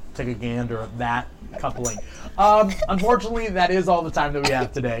a gander of that coupling. Unfortunately, that is all the time that we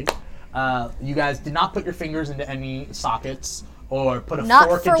have today. You guys did not put your fingers into any sockets or put a Not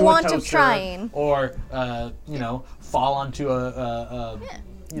fork for into want a of toaster trying. or fall onto a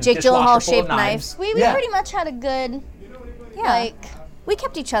Jake dishwasher full Gyllenhaal of shaped knives. We Yeah. pretty much had a good, Yeah. like, We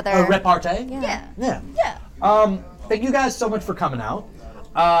kept each other. A repartee. yeah. Yeah. Thank you guys so much for coming out.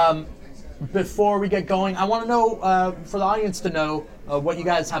 Before we get going, I want to know, for the audience to know, what you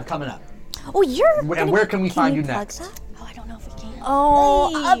guys have coming up. Oh, you're. And gonna- where can we find you plug next? that? Oh, I don't know if we can.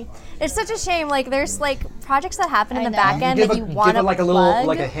 Oh, Hey. it's such a shame. Like, there's like projects that happen in I the know. back end that you want give to it like a plug. little,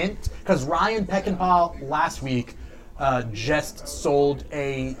 like a hint, because Ryan Peckinpah last week just sold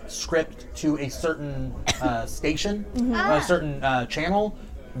a script to a certain station, a certain channel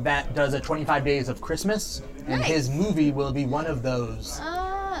that does a 25 Days of Christmas, and Nice. his movie will be one of those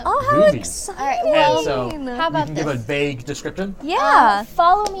Oh, how Movies. exciting! All right, And well, so how about you can give a this? vague description. Yeah.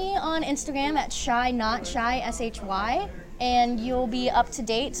 Follow me on Instagram at shy not shy SHY, and you'll be up to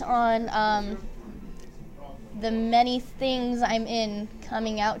date on the many things I'm in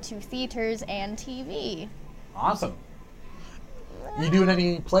coming out to theaters and TV. Awesome. You doing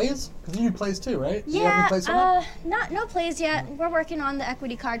any plays? Because you do plays too, right? Do you have any Yeah, plays coming up? no plays yet. We're working on the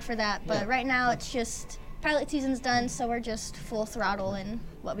equity card for that, but Yeah. right now it's just pilot season's done, so we're just full throttle in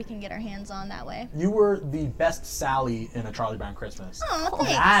what we can get our hands on that way. You were the best Sally in A Charlie Brown Christmas Oh,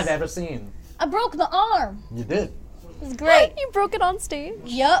 thanks. I've ever seen. I broke my arm. You did. It was great. You broke it on stage.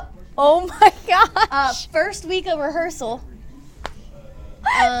 Yup. Oh my gosh. First week of rehearsal.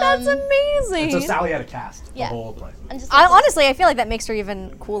 That's And amazing. so Sally had a cast Yeah. the whole play. I'm just Honestly, I feel like that makes her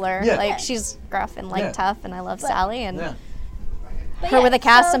even cooler. Yeah. Like, she's gruff and like Yeah. tough, and I love Sally, and Yeah. but her yeah, with a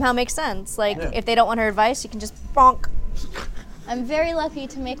cast so somehow makes sense. Like, Yeah. if they don't want her advice, you can just bonk. I'm very lucky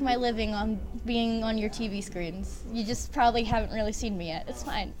to make my living on being on your TV screens. You just probably haven't really seen me yet. It's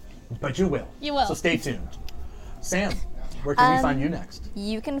fine. But you will. You will. So stay tuned. Sam, where can we find you next?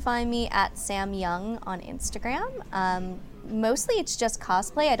 You can find me at Sam Young on Instagram. Mostly it's just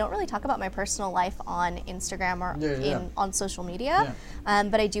cosplay. I don't really talk about my personal life on Instagram or Yeah. on social media.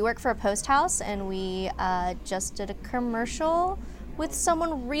 But I do work for a post house, and we just did a commercial with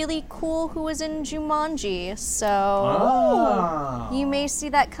someone really cool who was in Jumanji. So Oh. you may see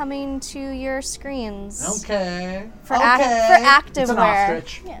that coming to your screens. Okay. For okay. active It's an wear.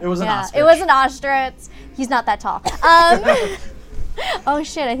 ostrich. It was an Yeah, ostrich. it was an ostrich. He's not that tall. Oh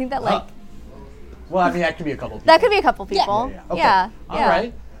shit! I think that like Well, I mean, that could be a couple of people. that could be a couple people. Yeah. Okay. Yeah. All yeah.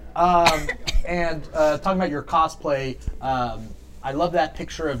 right. And talking about your cosplay, I love that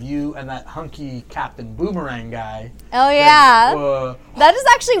picture of you and that hunky Captain Boomerang guy. Oh yeah. Uh, That is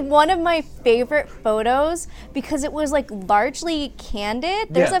actually one of my favorite photos because it was like largely candid.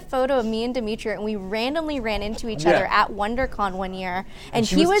 There's Yeah. a photo of me and Demetria, and we randomly ran into each Yeah. other at WonderCon one year, and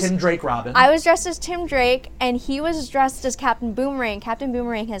she he was was Tim Drake Robin. I was dressed as Tim Drake, and he was dressed as Captain Boomerang. Captain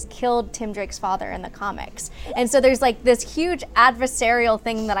Boomerang has killed Tim Drake's father in the comics. And so there's like this huge adversarial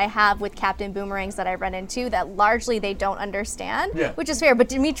thing that I have with Captain Boomerangs that I run into that largely they don't understand, Yeah. which is fair. But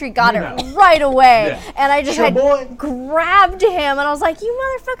Dimitri got You it know. right away. Yeah. And I just Sure, had boy. grabbed him, and I was like, you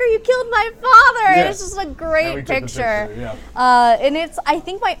motherfucker, you killed my father. Yeah. And it's just a And we great took the picture. yeah. And it's, I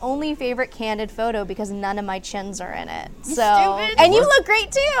think, my only favorite candid photo because none of my chins are in it. So, stupid. and you look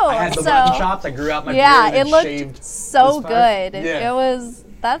great too. I had the so, mutton chops. I grew out my yeah, beard it and looked shaved so this part. good. Yeah.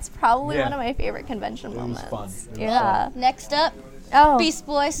 That's probably Yeah. one of my favorite convention It was moments. fun. It was Yeah. Next up, Oh, Beast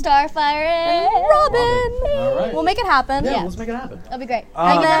Boy Starfire. Robin. All right. We'll make it happen. Yeah, let's make it happen. That'll be great. And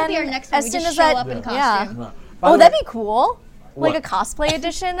I think that'll be then our next one. as We soon just as show that- up in yeah. costume. By Oh, the that'd way, be cool. Like What? a cosplay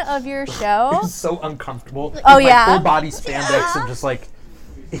edition of your show. It's so uncomfortable. Oh, With my yeah? full body spandex and just like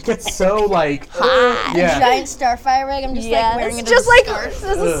it gets so like yeah. Giant Starfire rig. I'm just like wearing it it's just as a like scarf.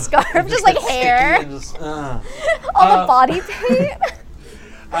 this is scarf, It just like gets sticky hair, and just, all the body paint.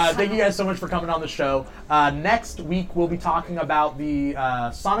 Thank you guys so much for coming on the show. Next week we'll be talking about the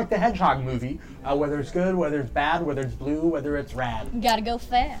Sonic the Hedgehog movie, whether it's good, whether it's bad, whether it's blue, whether it's rad. Gotta go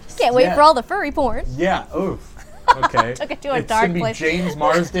fast. Can't wait Yeah. for all the furry porn. Yeah. Oof. Okay. Took it to a it's dark gonna be place. James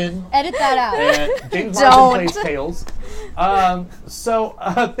Marsden. Edit that out. And James Don't. Marsden plays Tails. So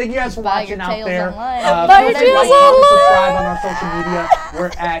thank you guys for Buy watching your out Tails there. online. Buy Feel your free to like, Tails comment, online. subscribe on our social media.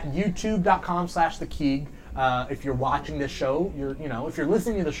 We're at youtube.com/thekeeg. If you're watching this show, if you're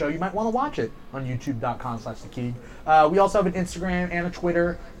listening to the show, you might want to watch it on youtube.com/thekeeg. We also have an Instagram and a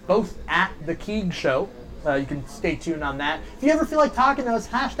Twitter, both at The Keeg Show. You can stay tuned on that. If you ever feel like talking to us,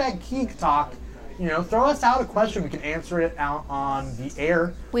 #Keeg Talk. Throw us out a question. We can answer it out on the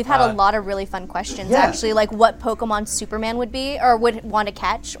air. We've had a lot of really fun questions, yeah. actually, like what Pokemon Superman would be, or would want to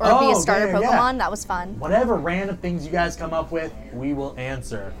catch, or be a starter yeah, Pokemon. yeah. That was fun. Whatever random things you guys come up with, we will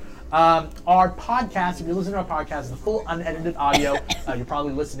answer. Our podcast, if you're listening to our podcast, is the full unedited audio. You're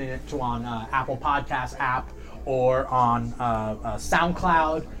probably listening to it on Apple Podcast app or on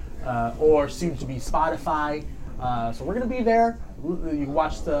SoundCloud or soon to be Spotify. So we're going to be there. You can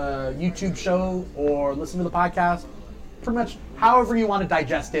watch the YouTube show or listen to the podcast. Pretty much however you want to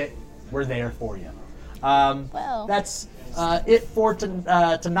digest it, we're there for you. Well. That's it for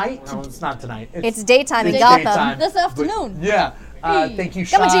tonight. No, it's not tonight. It's daytime in It's Gotham. daytime, This but- afternoon. Yeah. Thank you,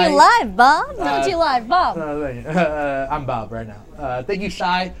 Shy. Coming to you live, Bob. Coming to you live, Bob. Thank you. I'm Bob right now. Thank you,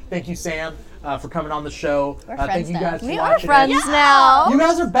 Shy. Thank you, Sam, for coming on the show. We're Thank friends you now. guys for We are watching friends it. now. You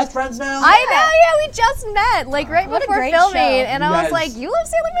guys are best friends now? I know, yeah, we just met, like right What a before great filming, show. and You I was guys- like, "You love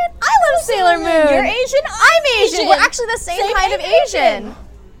Sailor Moon? I love Sailor Moon. You're Asian, I'm Asian. Asian. We're actually the same Same kind of Asian. Asian."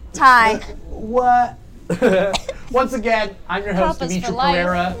 Ty. What? Once again, I'm your host, Papa's Dimitri for life.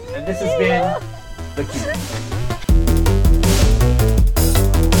 Pereira, and this has been The Keeg.